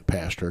Advent,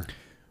 Pastor?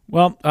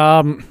 Well,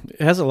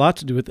 it has a lot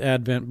to do with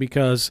Advent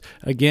because,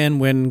 again,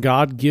 when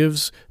God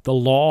gives the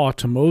law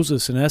to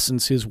Moses, in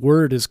essence, his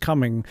word is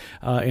coming.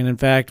 And in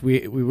fact,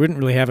 we wouldn't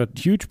really have a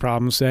huge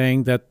problem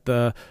saying that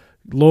the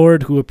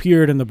Lord who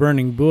appeared in the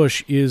burning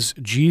bush is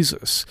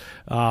Jesus.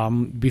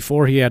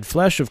 Before he had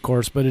flesh, of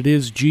course, but it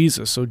is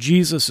Jesus. So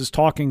Jesus is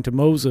talking to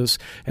Moses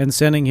and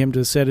sending him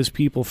to set his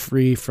people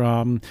free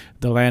from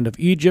the land of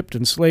Egypt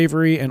and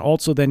slavery, and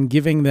also then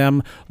giving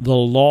them the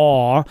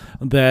law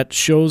that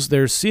shows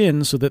their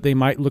sin so that they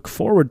might look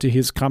forward to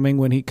his coming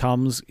when he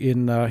comes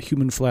in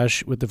human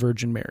flesh with the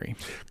Virgin Mary.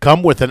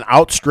 Come with an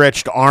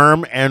outstretched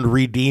arm and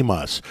redeem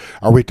us.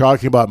 Are we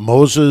talking about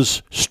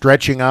Moses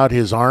stretching out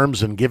his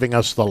arms and giving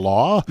us the law?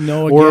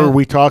 No, or again, are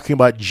we talking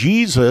about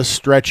Jesus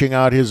stretching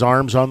out his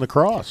arms on the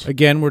cross?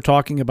 Again, we're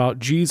talking about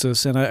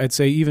Jesus, and I'd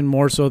say even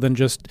more so than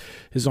just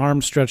his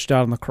arms stretched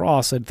out on the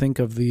cross. I'd think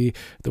of the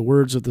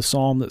words of the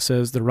psalm that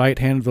says, "The right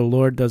hand of the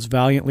Lord does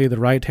valiantly, the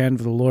right hand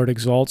of the Lord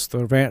exalts,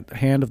 the right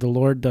hand of the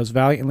Lord does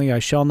valiantly. I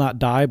shall not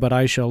die, but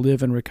I shall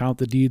live and recount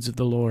the deeds of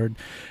the Lord."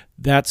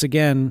 That's,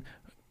 again,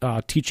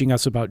 teaching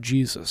us about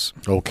Jesus.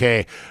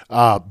 Okay,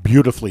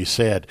 beautifully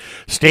said.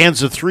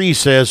 Stanza 3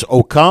 says,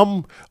 O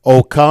come,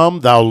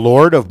 thou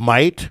Lord of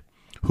might,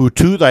 who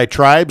to thy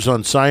tribes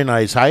on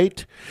Sinai's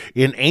height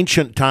in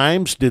ancient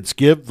times didst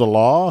give the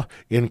law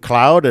in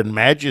cloud and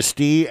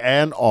majesty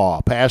and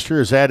awe.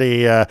 Pastor, is that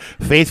a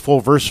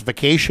faithful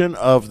versification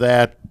of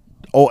that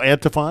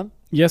antiphon?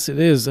 Yes, it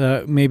is.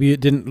 Maybe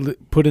it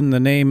didn't put in the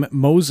name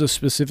Moses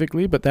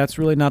specifically, but that's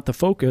really not the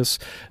focus.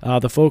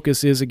 The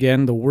focus is,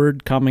 again, the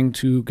word coming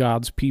to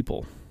God's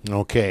people.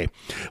 Okay,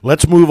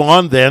 let's move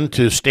on then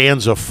to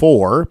stanza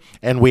 4,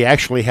 and we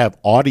actually have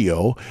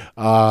audio.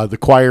 The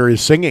choir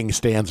is singing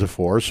stanza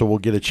 4, so we'll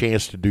get a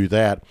chance to do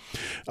that.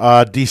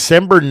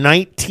 December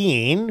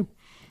 19,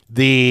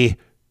 the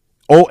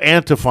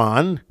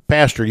antiphon.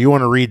 Pastor, you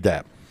want to read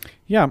that?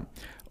 Yeah.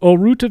 O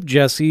root of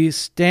Jesse,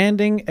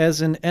 standing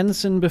as an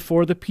ensign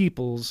before the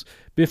peoples,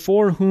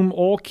 before whom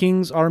all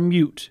kings are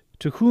mute,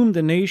 to whom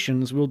the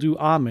nations will do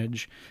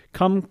homage,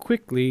 come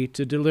quickly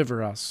to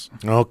deliver us.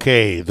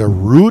 Okay, the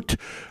root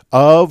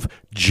of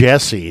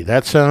Jesse.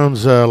 That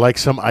sounds like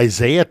some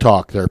Isaiah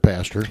talk there,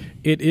 Pastor.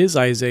 It is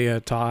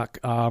Isaiah talk.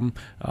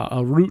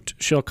 A root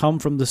shall come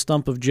from the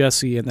stump of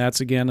Jesse, and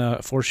that's, again,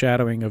 a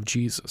foreshadowing of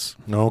Jesus.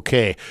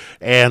 Okay,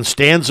 and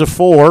stanza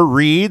 4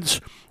 reads,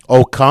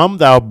 O come,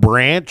 thou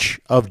branch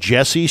of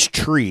Jesse's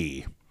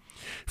tree,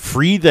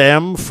 free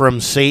them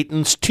from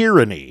Satan's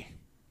tyranny,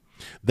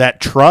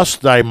 that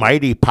trust thy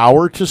mighty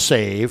power to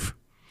save,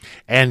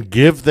 and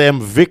give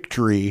them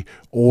victory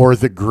o'er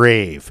the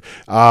grave.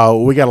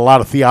 We got a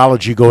lot of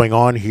theology going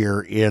on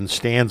here in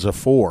stanza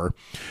 4.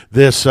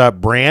 This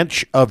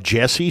branch of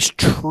Jesse's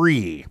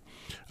tree.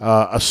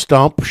 A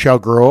stump shall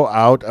grow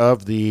out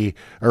of a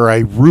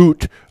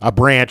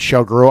branch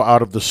shall grow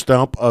out of the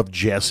stump of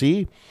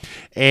Jesse,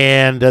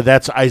 and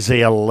that's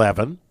Isaiah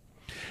 11.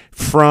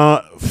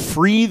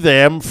 Free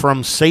them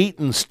from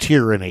Satan's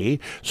tyranny.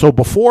 So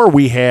before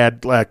we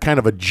had kind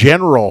of a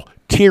general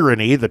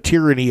tyranny, the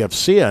tyranny of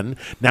sin.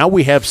 Now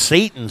we have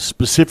Satan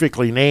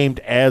specifically named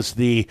as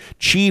the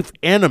chief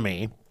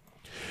enemy,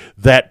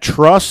 that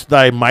trust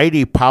thy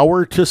mighty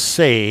power to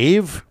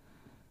save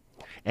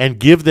and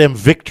give them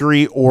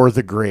victory o'er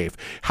the grave.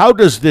 How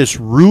does this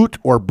root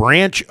or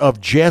branch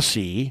of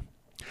Jesse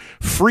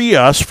free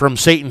us from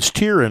Satan's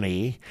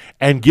tyranny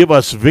and give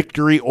us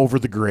victory over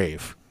the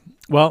grave?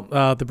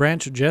 Well, the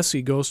branch of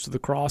Jesse goes to the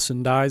cross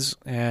and dies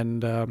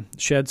and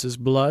sheds his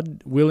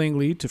blood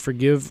willingly to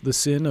forgive the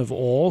sin of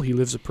all. He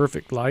lives a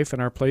perfect life in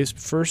our place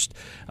first,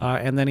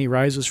 and then he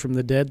rises from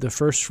the dead, the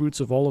first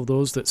fruits of all of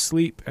those that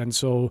sleep. And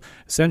so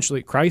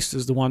essentially Christ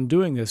is the one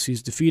doing this.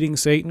 He's defeating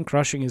Satan,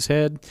 crushing his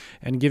head,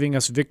 and giving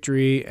us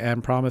victory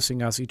and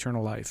promising us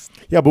eternal life.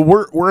 Yeah, but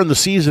we're in the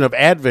season of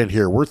Advent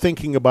here. We're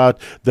thinking about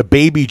the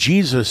baby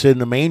Jesus in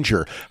the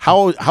manger.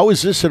 How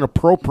is this an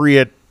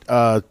appropriate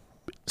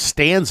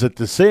stanza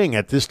to sing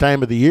at this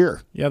time of the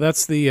year? Yeah,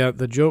 that's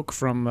the joke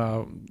from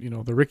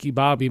the Ricky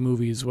Bobby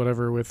movies,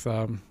 whatever, with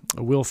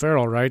Will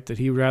Ferrell, right? That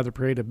he rather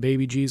prayed a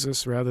baby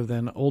Jesus rather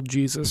than old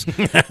Jesus.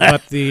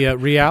 But the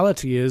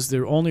reality is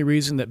the only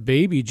reason that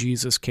baby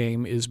Jesus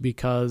came is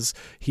because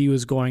he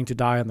was going to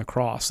die on the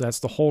cross. That's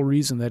the whole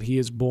reason that he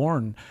is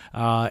born.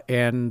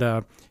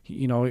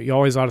 You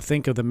always ought to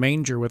think of the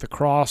manger with a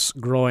cross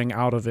growing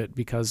out of it,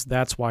 because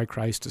that's why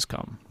Christ has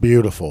come.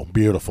 Beautiful,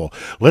 beautiful.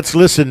 Let's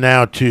listen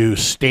now to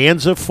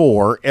stanza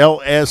 4,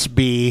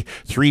 LSB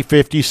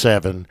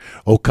 357,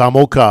 O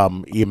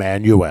Come,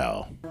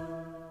 Emmanuel.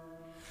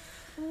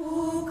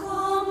 O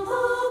come,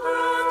 the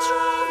branch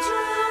of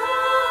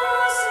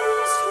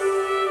Jesse's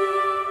tree,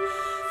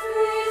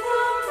 free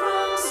them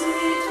from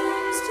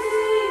Satan's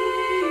tyranny,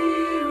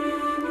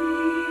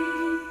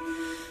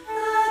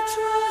 that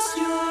trust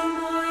your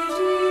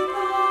mighty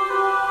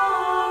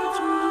power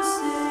to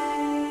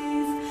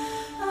save,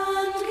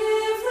 and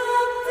give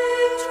them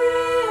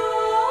victory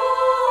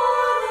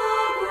o'er the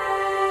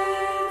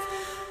grave.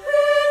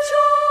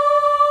 Rejoice,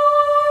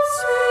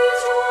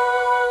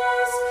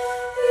 rejoice,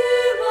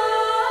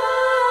 Emmanuel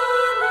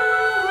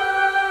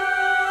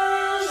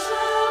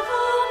shall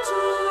come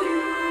to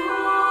you,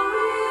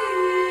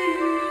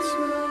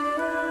 Israel.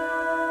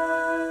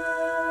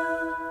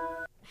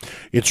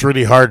 It's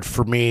really hard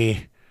for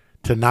me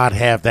to not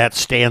have that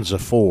stanza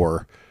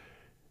 4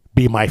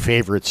 be my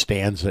favorite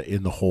stanza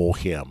in the whole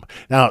hymn.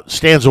 Now,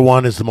 stanza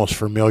 1 is the most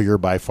familiar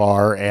by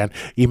far, and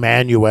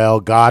Emmanuel,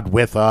 God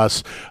with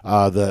us,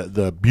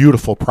 the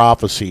beautiful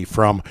prophecy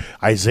from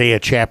Isaiah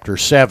chapter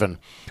 7.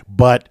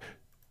 But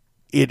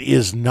it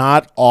is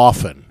not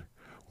often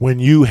when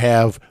you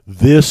have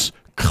this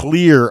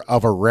clear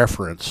of a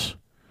reference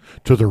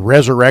to the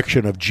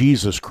resurrection of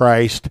Jesus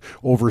Christ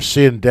over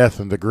sin, death,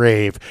 and the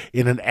grave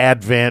in an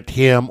Advent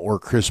hymn or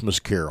Christmas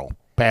carol.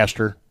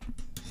 Pastor?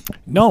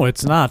 No,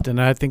 it's not,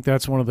 and I think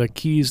that's one of the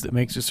keys that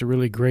makes this a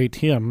really great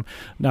hymn.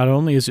 Not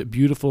only is it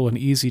beautiful and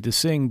easy to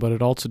sing, but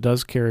it also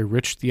does carry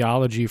rich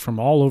theology from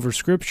all over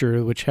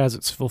Scripture, which has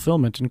its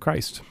fulfillment in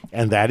Christ.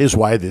 And that is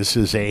why this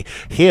is a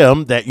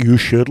hymn that you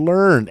should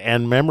learn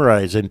and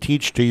memorize and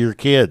teach to your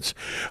kids.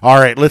 All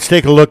right, let's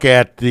take a look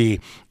at the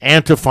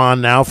antiphon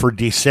now for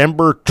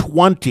December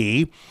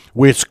 20,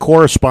 which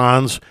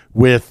corresponds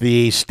with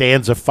the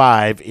stanza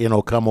 5 in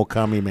O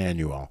Come,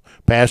 Emmanuel.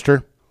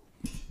 Pastor?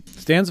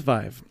 Stanza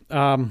 5.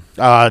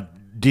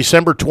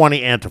 December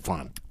 20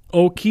 antiphon.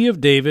 O key of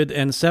David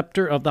and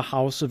scepter of the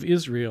house of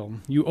Israel,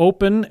 you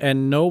open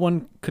and no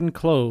one can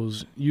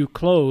close. You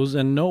close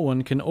and no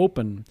one can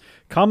open.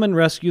 Come and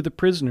rescue the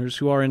prisoners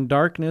who are in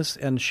darkness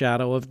and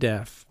shadow of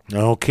death.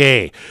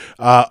 Okay.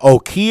 O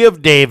key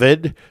of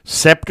David,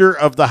 scepter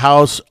of the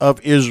house of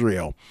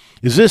Israel.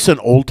 Is this an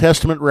Old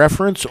Testament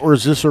reference, or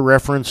is this a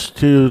reference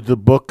to the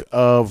book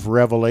of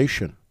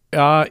Revelation?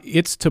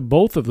 It's to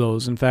both of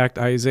those. In fact,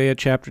 Isaiah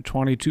chapter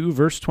 22,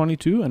 verse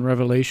 22, and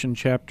Revelation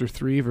chapter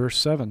 3, verse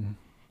 7.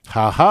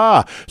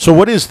 Ha. So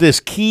what is this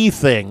key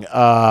thing?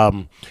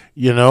 A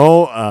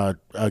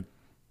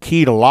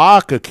key to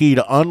lock, a key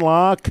to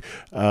unlock?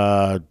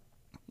 Yeah,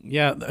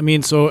 I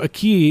mean, so a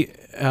key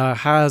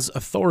has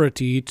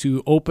authority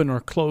to open or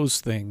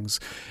close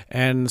things.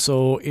 And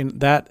so in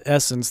that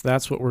essence,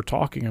 that's what we're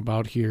talking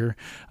about here.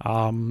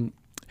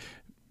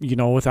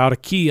 Without a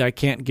key, I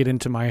can't get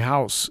into my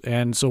house.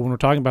 And so when we're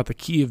talking about the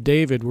key of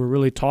David, we're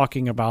really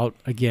talking about,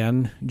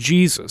 again,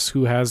 Jesus,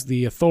 who has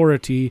the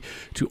authority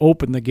to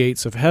open the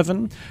gates of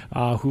heaven,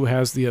 who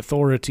has the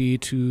authority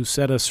to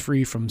set us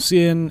free from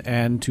sin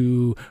and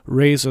to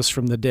raise us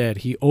from the dead.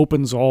 He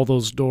opens all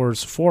those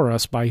doors for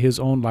us by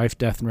his own life,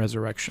 death, and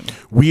resurrection.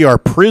 We are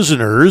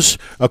prisoners,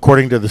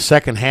 according to the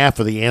second half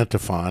of the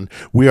antiphon.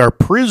 We are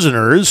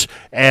prisoners,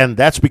 and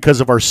that's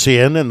because of our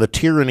sin and the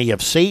tyranny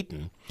of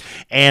Satan.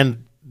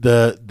 And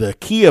the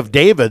key of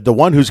David, the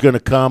one who's going to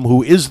come,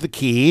 who is the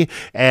key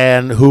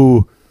and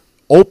who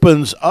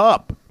opens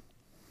up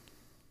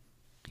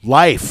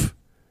life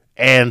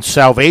and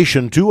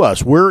salvation to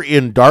us. We're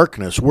in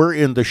darkness. We're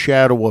in the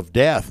shadow of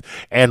death.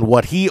 And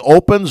what he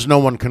opens, no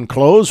one can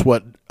close.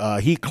 What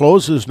he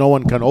closes, no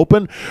one can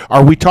open.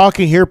 Are we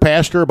talking here,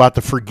 Pastor, about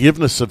the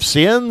forgiveness of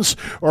sins,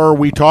 or are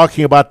we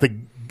talking about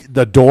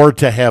the door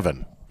to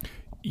heaven?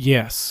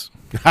 Yes.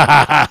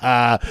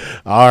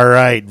 All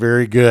right,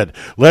 very good.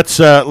 Let's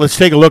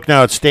take a look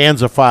now at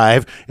stanza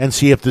 5 and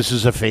see if this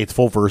is a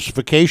faithful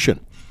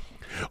versification.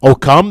 O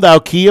come, thou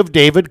key of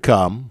David,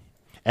 come,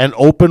 and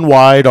open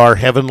wide our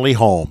heavenly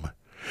home.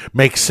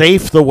 Make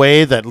safe the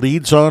way that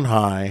leads on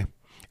high,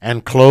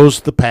 and close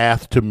the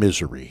path to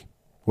misery.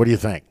 What do you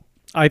think?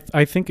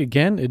 I think,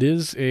 again, it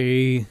is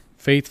a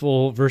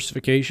faithful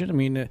versification. I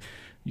mean,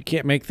 you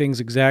can't make things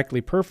exactly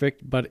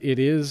perfect, but it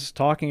is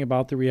talking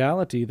about the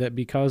reality that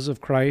because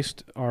of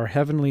Christ, our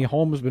heavenly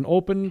home has been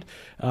opened,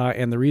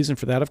 and the reason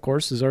for that, of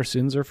course, is our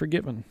sins are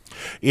forgiven.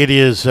 It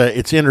is.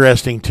 It's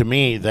interesting to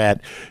me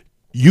that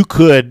you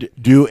could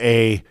do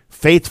a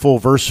faithful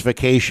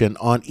versification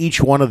on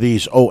each one of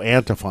these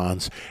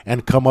antiphons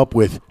and come up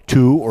with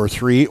 2 or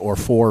 3 or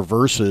 4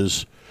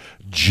 verses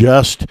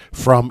just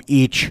from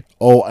each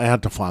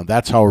antiphon.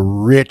 That's how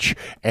rich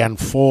and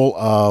full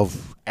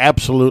of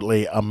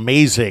absolutely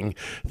amazing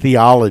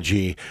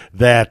theology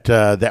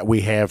that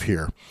we have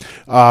here.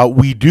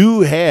 We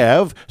do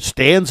have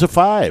stanza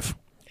 5.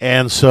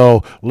 And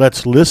so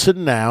let's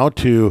listen now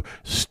to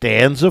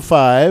stanza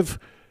 5,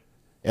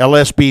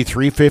 LSB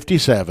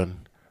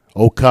 357,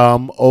 O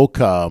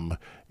come,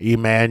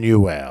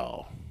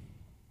 Emmanuel.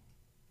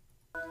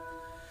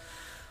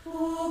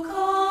 O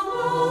come,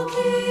 O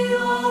King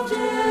of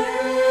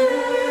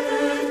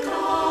David,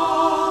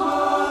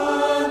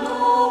 come and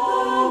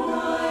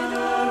open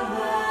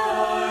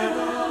wide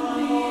and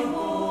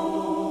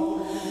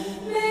behold.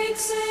 Make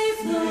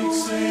safe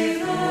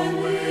the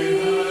way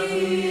that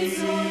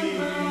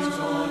leads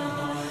on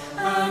high,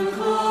 and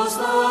close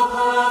the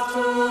path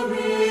to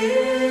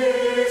misery.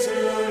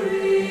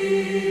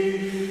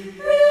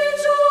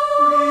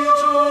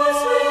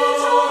 Rejoice,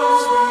 Emmanuel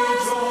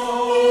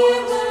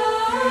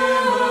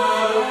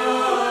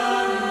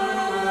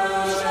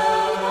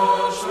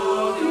shall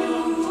show you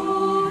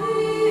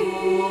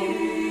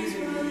his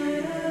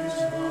greatest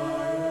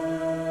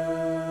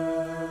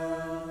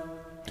fire.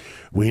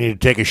 We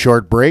need to take a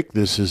short break.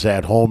 This is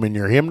At Home in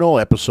Your Hymnal,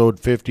 episode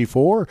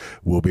 54.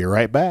 We'll be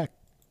right back.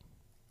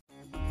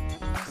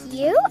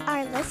 You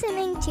are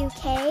listening to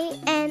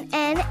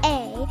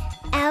KNNA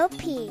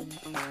LP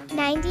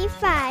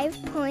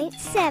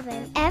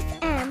 95.7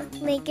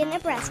 FM, Lincoln,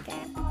 Nebraska.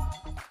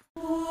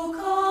 O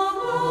come,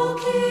 O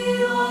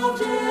King of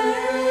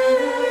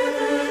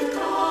David,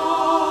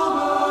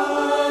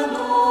 come and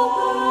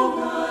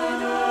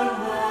open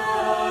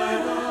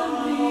wide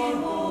and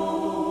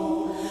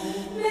behold.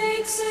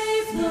 Make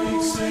safe the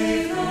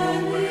way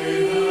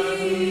that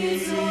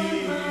leads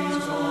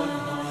on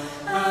high,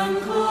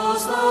 and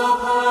close the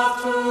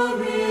path to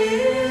misery.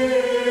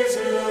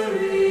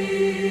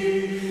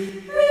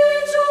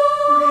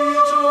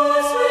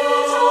 Rejoice,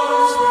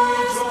 Emmanuel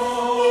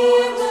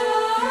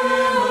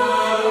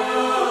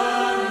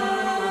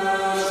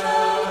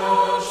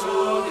shall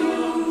show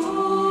you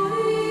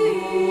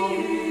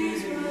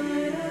his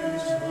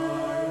greatest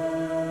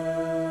fire.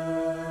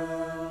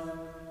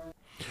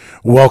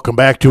 Welcome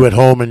back to At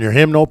Home in Your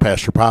Hymnal.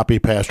 Pastor Poppy,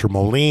 Pastor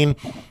Moline.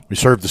 We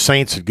serve the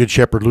saints at Good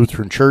Shepherd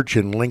Lutheran Church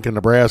in Lincoln,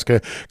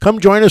 Nebraska. Come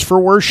join us for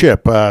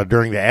worship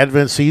during the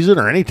Advent season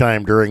or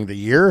anytime during the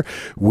year.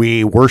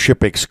 We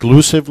worship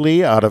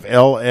exclusively out of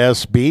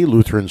LSB,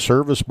 Lutheran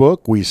Service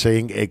Book. We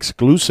sing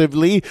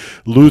exclusively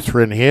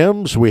Lutheran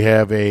hymns. We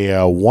have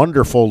a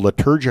wonderful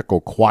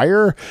liturgical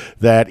choir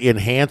that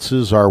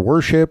enhances our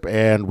worship,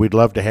 and we'd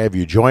love to have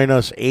you join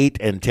us 8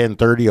 and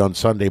 10:30 on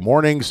Sunday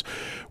mornings,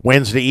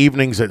 Wednesday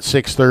evenings at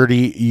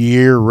 6:30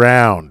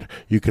 year-round.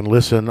 You can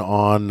listen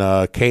on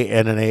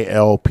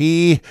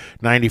KNNA-LP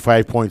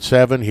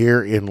 95.7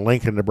 here in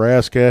Lincoln,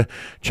 Nebraska.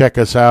 Check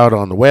us out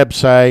on the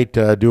website,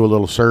 do a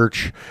little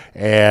search,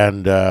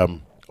 and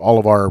all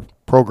of our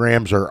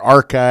programs are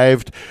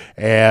archived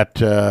at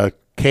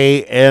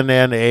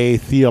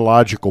KNNA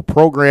Theological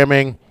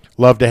Programming.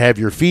 Love to have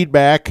your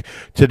feedback.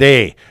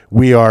 Today,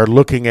 we are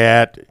looking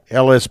at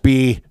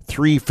LSB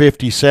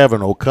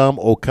 357, O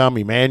come,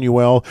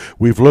 Emmanuel.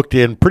 We've looked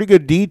in pretty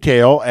good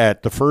detail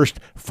at the first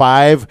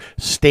 5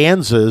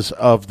 stanzas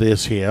of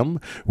this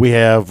hymn. We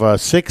have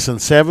 6 and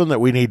 7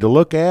 that we need to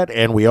look at,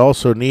 and we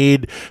also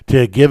need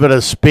to give it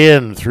a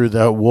spin through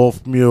the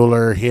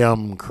Wolfmueller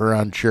Hymn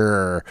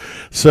Cruncher.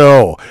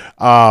 So,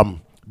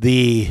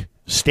 the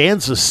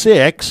stanza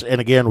 6, and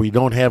again, we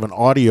don't have an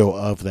audio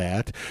of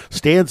that.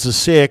 Stanza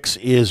 6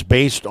 is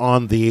based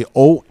on the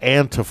O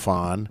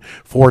antiphon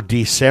for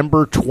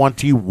December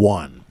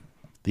 21.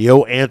 The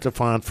O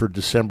antiphon for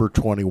December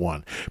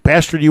 21.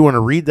 Pastor, do you want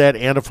to read that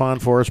antiphon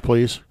for us,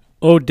 please?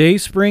 O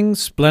dayspring,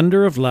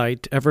 splendor of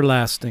light,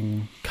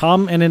 everlasting,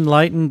 come and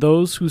enlighten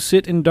those who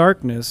sit in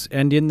darkness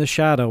and in the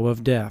shadow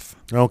of death.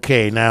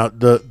 Okay, now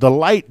the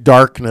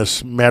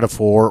light-darkness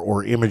metaphor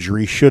or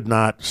imagery should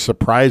not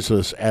surprise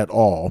us at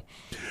all.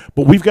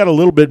 But we've got a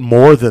little bit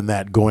more than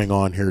that going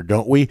on here,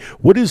 don't we?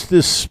 What is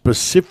this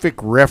specific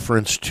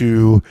reference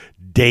to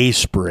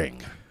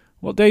dayspring?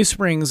 Well,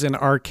 dayspring's an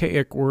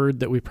archaic word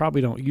that we probably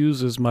don't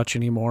use as much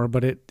anymore,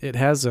 but it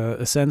has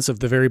a sense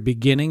of the very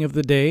beginning of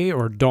the day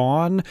or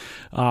dawn,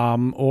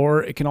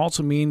 or it can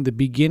also mean the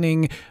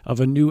beginning of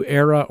a new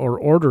era or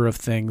order of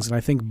things. And I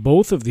think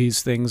both of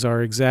these things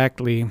are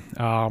exactly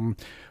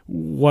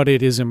what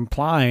it is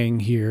implying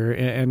here.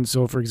 And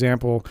so, for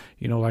example,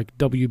 like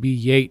W.B.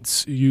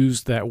 Yeats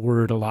used that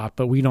word a lot,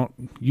 but we don't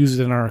use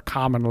it in our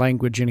common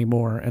language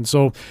anymore. And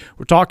so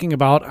we're talking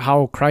about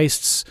how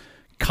Christ's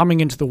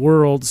coming into the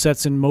world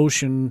sets in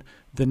motion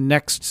the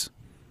next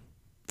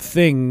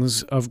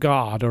things of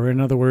God, or in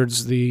other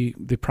words, the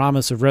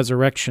promise of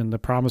resurrection, the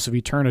promise of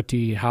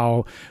eternity,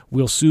 how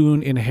we'll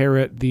soon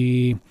inherit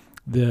the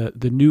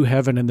new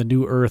heaven and the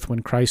new earth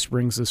when Christ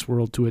brings this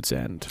world to its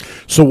end.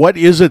 So what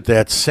is it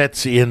that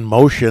sets in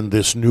motion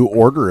this new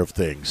order of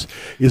things?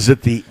 Is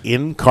it the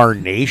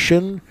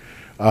incarnation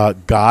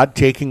God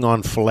taking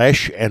on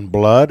flesh and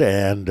blood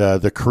and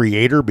the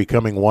Creator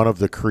becoming one of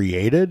the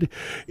created?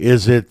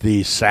 Is it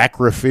the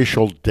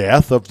sacrificial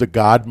death of the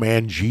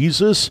God-man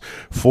Jesus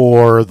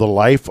for the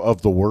life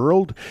of the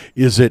world?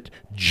 Is it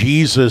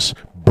Jesus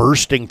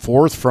bursting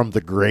forth from the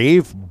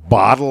grave,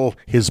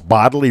 his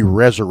bodily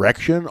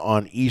resurrection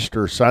on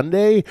Easter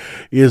Sunday?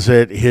 Is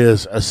it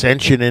his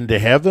ascension into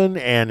heaven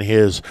and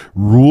his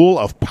rule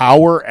of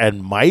power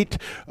and might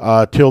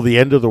till the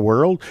end of the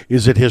world?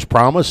 Is it his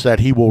promise that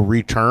he will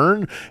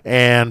return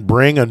and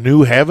bring a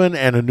new heaven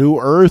and a new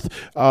earth?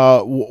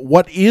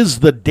 What is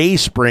the day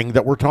spring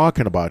that we're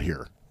talking about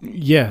here?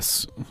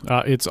 Yes,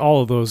 it's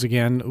all of those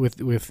again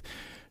with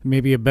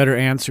maybe a better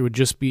answer would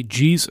just be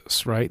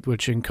Jesus, right,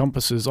 which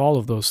encompasses all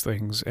of those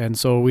things. And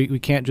so we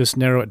can't just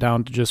narrow it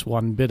down to just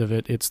one bit of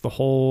it. It's the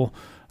whole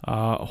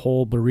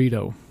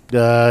burrito.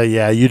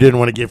 Yeah, you didn't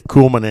want to give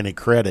Kuhlman any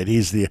credit.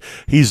 He's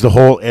the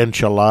whole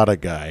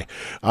enchilada guy.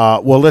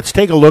 Well, let's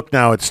take a look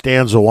now at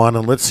stanza 1,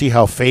 and let's see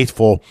how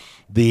faithful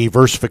the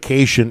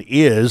versification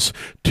is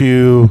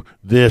to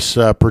this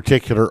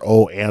particular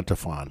O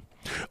antiphon.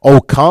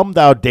 O come,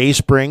 thou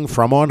dayspring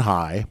from on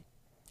high,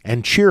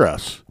 and cheer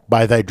us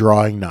by thy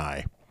drawing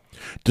nigh.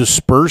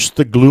 Disperse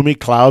the gloomy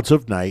clouds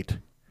of night,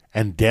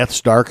 and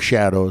death's dark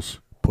shadows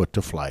put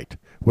to flight.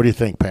 What do you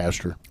think,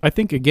 Pastor? I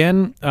think,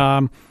 again,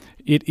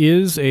 it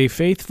is a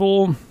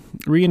faithful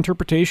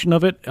reinterpretation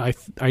of it.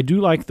 I do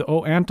like the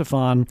O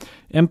antiphon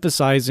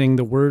emphasizing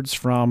the words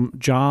from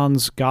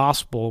John's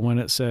Gospel when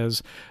it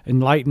says,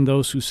 enlighten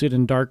those who sit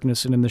in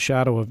darkness and in the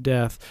shadow of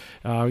death.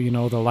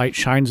 The light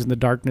shines in the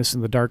darkness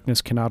and the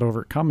darkness cannot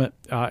overcome it.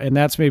 And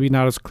that's maybe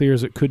not as clear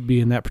as it could be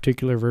in that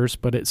particular verse,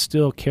 but it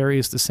still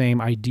carries the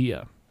same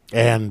idea.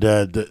 And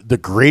the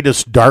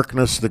greatest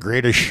darkness, the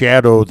greatest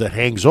shadow that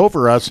hangs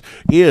over us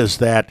is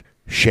that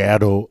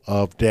shadow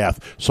of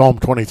death. Psalm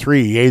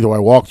 23, yea, though I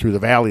walk through the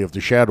valley of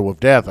the shadow of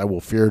death, I will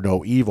fear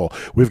no evil.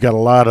 We've got a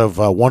lot of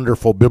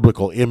wonderful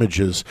biblical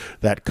images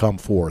that come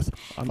forth.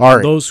 All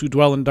right. Those who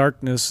dwell in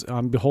darkness,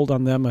 behold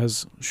on them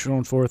has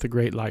shone forth a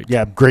great light.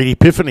 Yeah, great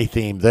epiphany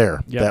theme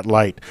there, Yep. that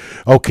light.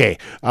 Okay,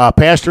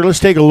 Pastor, let's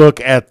take a look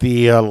at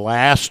the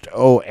last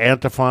O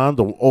antiphon,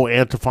 the O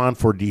antiphon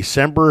for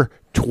December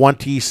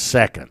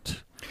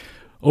 22nd.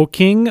 O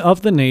King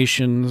of the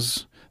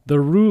nations, the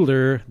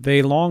ruler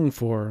they long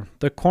for,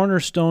 the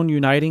cornerstone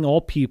uniting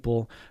all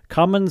people,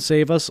 come and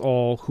save us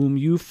all, whom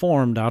you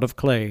formed out of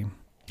clay.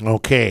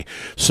 Okay,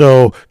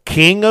 so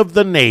King of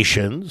the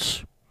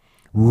nations,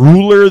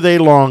 ruler they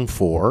long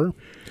for,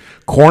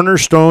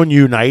 cornerstone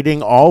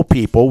uniting all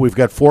people. We've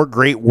got 4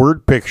 great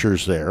word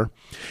pictures there.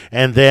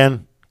 And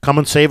then come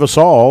and save us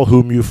all,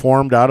 whom you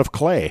formed out of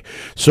clay.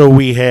 So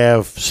we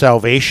have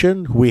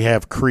salvation, we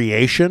have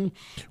creation,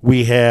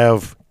 we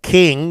have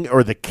king,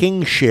 or the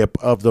kingship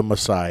of the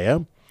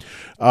Messiah,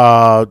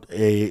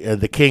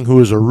 the king who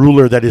is a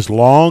ruler that is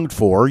longed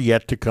for,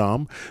 yet to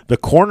come, the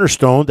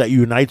cornerstone that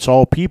unites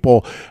all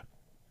people.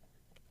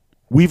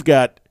 We've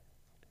got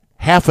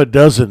half a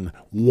dozen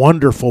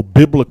wonderful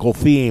biblical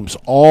themes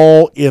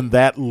all in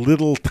that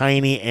little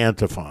tiny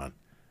antiphon.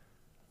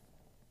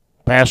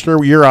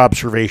 Pastor, your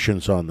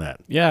observations on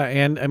that? Yeah,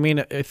 and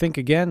I think,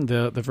 again,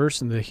 the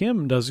verse in the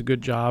hymn does a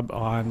good job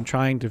on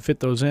trying to fit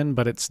those in,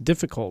 but it's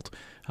difficult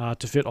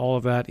to fit all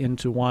of that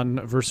into one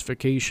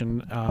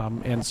versification,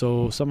 and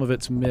so some of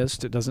it's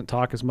missed. It doesn't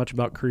talk as much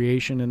about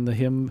creation in the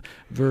hymn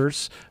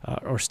verse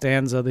or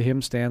stanza, the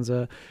hymn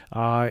stanza,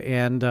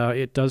 and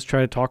it does try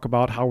to talk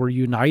about how we're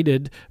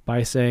united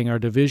by saying our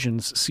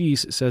divisions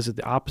cease. It says it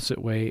the opposite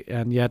way,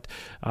 and yet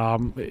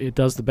it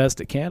does the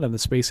best it can in the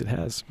space it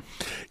has.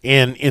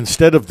 And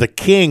instead of the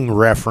king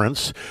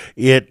reference,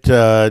 it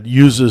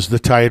uses the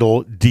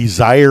title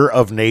Desire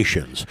of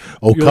Nations.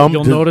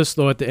 You'll notice,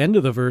 though, at the end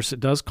of the verse, it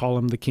does call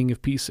him the King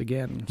of Peace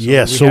again. So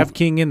yes, we have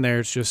King in there.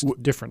 It's just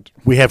different.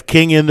 We have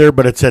King in there,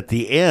 but it's at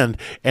the end,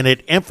 and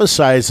it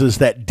emphasizes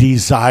that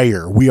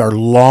desire. We are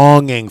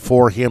longing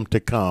for him to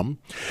come.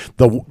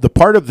 The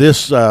part of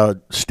this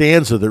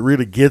stanza that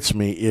really gets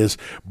me is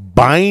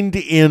bind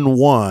in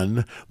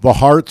one the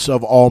hearts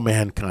of all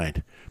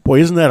mankind. Boy,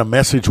 isn't that a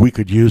message we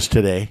could use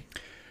today?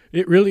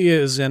 It really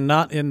is, and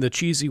not in the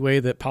cheesy way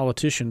that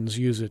politicians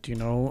use it.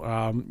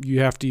 You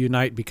have to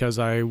unite because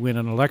I win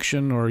an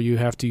election, or you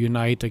have to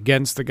unite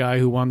against the guy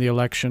who won the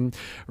election.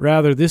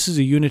 Rather, this is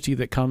a unity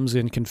that comes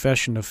in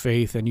confession of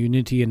faith and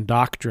unity in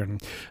doctrine,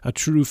 a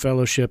true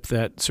fellowship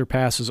that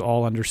surpasses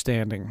all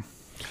understanding.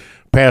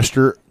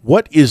 Pastor,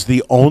 what is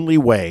the only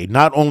way,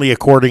 not only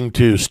according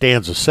to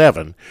stanza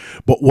 7,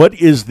 but what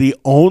is the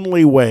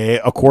only way,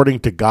 according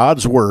to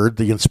God's word,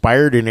 the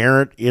inspired,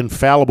 inerrant,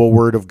 infallible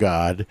word of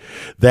God,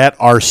 that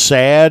our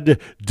sad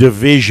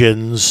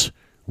divisions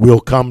will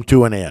come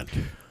to an end?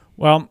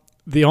 Well,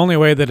 the only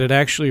way that it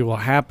actually will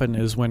happen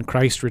is when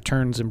Christ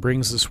returns and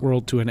brings this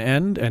world to an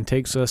end and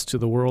takes us to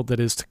the world that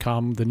is to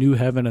come, the new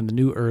heaven and the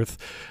new earth,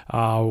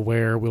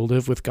 where we'll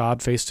live with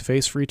God face to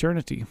face for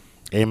eternity.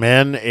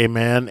 Amen,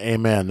 amen,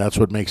 amen. That's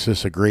what makes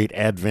this a great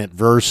Advent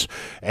verse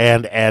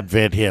and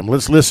Advent hymn.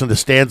 Let's listen to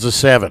stanza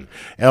 7,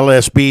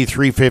 LSB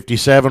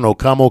 357, O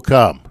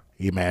come,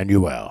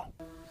 Emmanuel.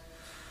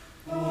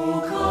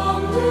 O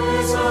come,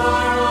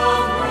 desire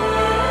of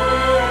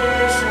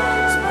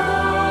nations,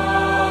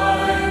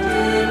 bind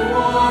in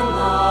one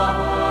the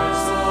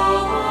hearts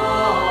of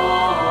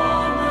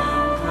all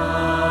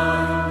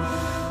mankind.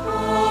 O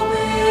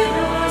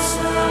bitterness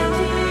and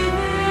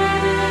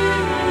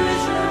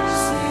division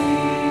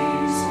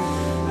cease,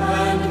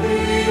 and be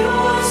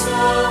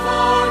yourself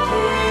our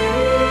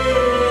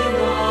King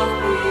of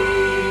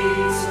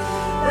peace.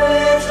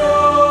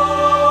 Rejoice,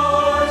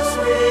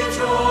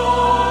 rejoice,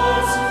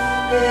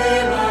 Emmanuel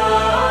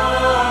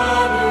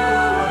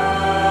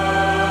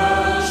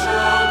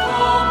shall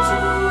come to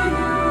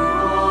you,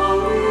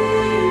 O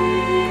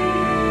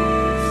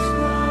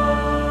Israel.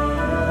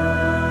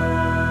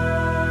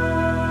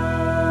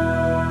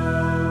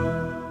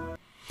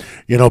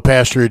 You know,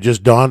 Pastor, it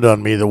just dawned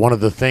on me that one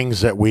of the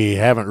things that we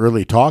haven't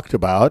really talked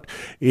about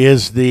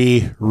is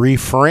the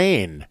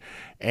refrain.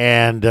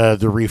 And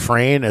the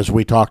refrain, as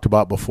we talked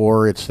about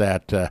before, it's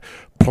that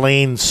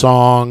plain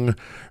song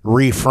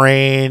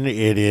refrain.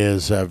 It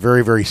is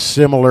very, very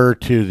similar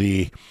to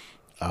the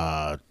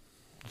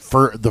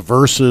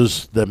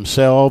verses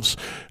themselves.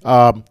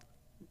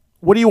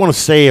 What do you want to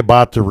say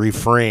about the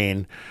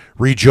refrain?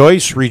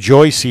 Rejoice,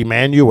 rejoice,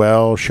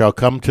 Emmanuel shall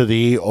come to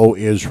thee, O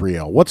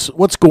Israel.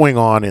 What's going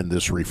on in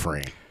this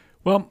refrain?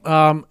 Well,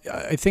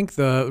 I think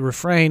the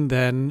refrain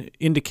then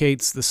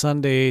indicates the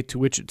Sunday to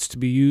which it's to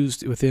be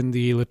used within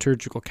the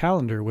liturgical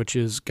calendar, which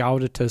is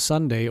Gaudete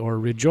Sunday or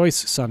Rejoice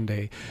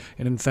Sunday.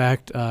 And in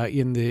fact,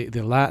 in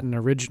the Latin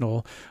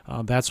original,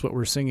 that's what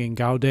we're singing,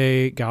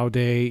 Gaude, Gaude,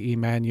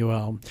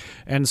 Emmanuel.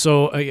 And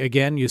so,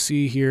 again, you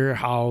see here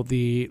how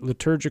the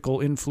liturgical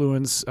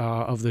influence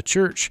of the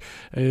church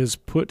is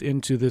put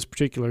into this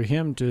particular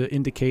hymn to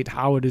indicate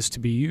how it is to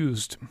be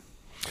used.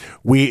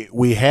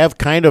 We have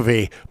kind of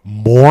a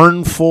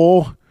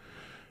mournful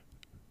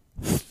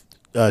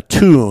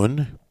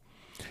tune.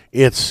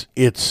 It's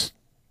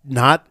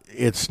not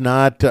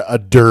a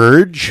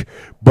dirge,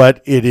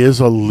 but it is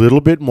a little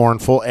bit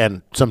mournful,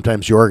 and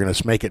sometimes the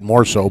organists make it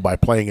more so by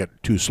playing it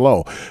too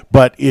slow.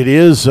 But it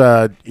is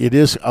a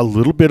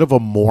little bit of a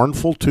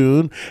mournful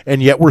tune,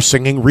 and yet we're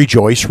singing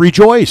 "Rejoice,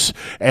 Rejoice,"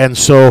 and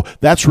so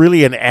that's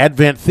really an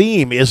Advent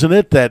theme, isn't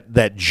it?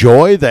 That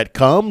joy that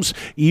comes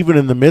even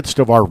in the midst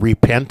of our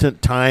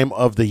repentant time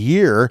of the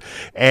year.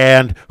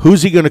 And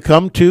who's he going to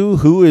come to?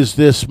 Who is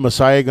this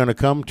Messiah going to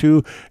come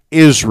to?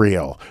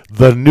 Israel,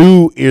 the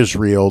new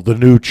Israel, the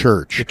new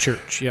church. The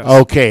church, yes.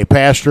 Okay,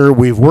 Pastor,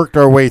 we've worked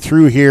our way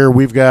through here.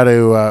 We've got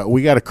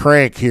to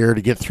crank here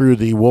to get through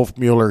the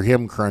Wolfmueller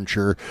Hymn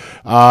Cruncher.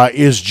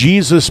 Is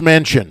Jesus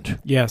mentioned?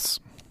 Yes.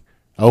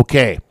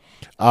 Okay.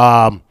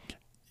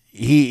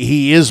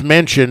 He is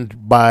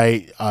mentioned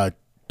by a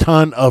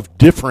ton of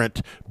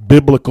different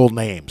biblical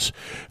names.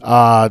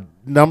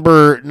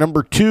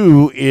 Number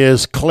 2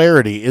 is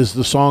clarity. Is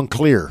the song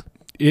clear?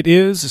 It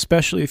is,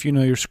 especially if you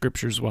know your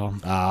scriptures well.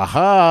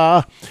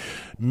 Aha.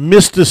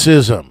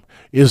 Mysticism.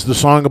 Is the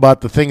song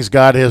about the things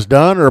God has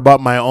done or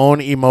about my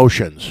own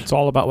emotions? It's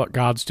all about what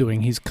God's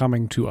doing. He's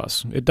coming to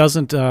us. It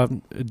doesn't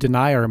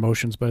deny our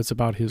emotions, but it's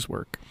about His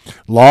work.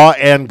 Law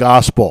and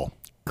gospel.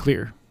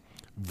 Clear.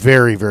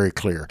 Very, very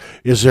clear.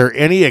 Is there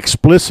any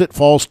explicit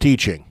false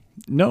teaching?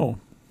 No.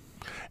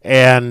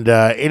 And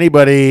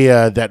anybody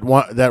that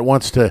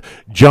wants to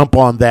jump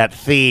on that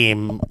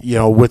theme,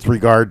 with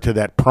regard to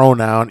that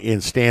pronoun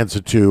in stanza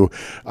 2,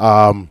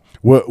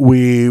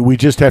 we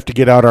just have to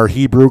get out our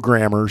Hebrew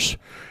grammars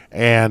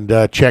and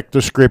check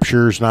the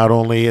scriptures, not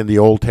only in the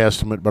Old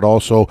Testament, but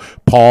also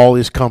Paul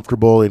is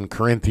comfortable in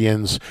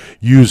Corinthians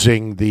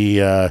using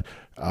the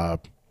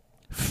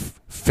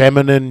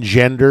feminine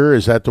gender.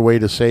 Is that the way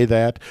to say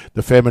that?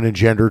 The feminine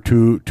gender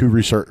to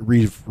refer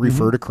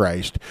to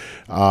Christ.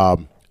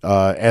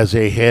 As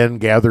a hen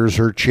gathers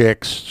her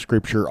chicks,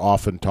 Scripture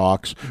often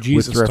talks.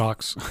 Jesus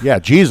talks. Yeah,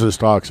 Jesus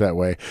talks that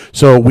way.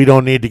 So we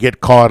don't need to get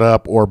caught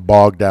up or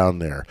bogged down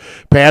there.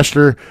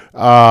 Pastor,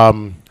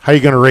 how are you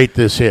going to rate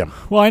this hymn?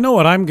 Well, I know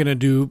what I'm going to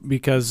do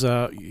because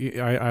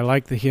I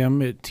like the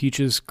hymn. It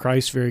teaches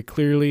Christ very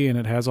clearly, and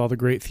it has all the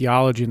great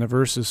theology in the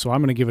verses, so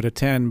I'm going to give it a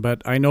 10.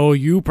 But I know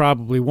you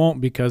probably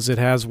won't because it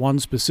has one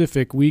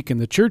specific week in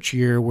the church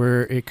year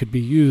where it could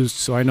be used,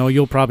 so I know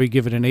you'll probably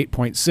give it an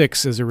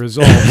 8.6 as a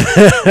result.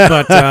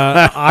 But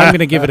I'm going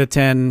to give it a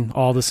 10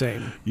 all the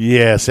same.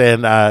 Yes,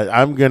 and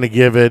I'm going to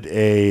give it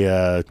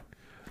a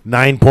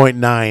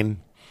 9.9.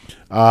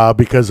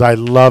 Because I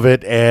love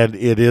it, and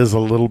it is a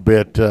little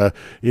bit.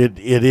 It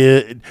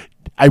is.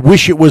 I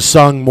wish it was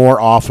sung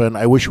more often.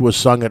 I wish it was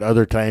sung at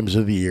other times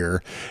of the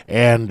year.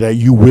 And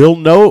you will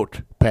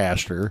note,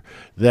 Pastor,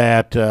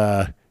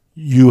 that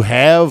you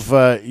have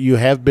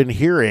been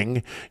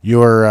hearing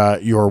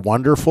your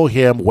wonderful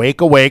hymn,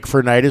 "Wake Awake,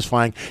 for Night is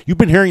Flying." You've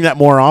been hearing that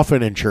more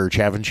often in church,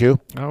 haven't you?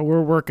 Oh,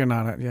 we're working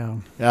on it, yeah.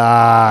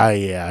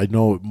 Yeah, I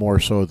know more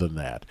so than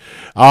that.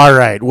 All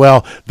right,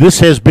 well, this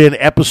has been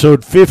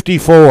episode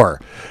 54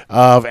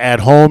 of At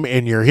Home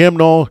in Your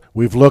Hymnal.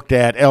 We've looked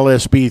at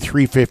LSB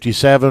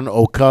 357,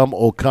 O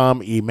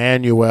come,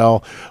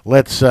 Emmanuel.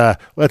 Let's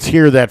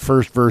hear that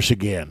first verse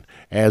again.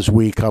 as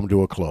we come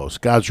to a close.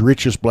 God's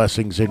richest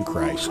blessings in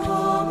Christ.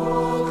 Come,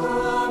 O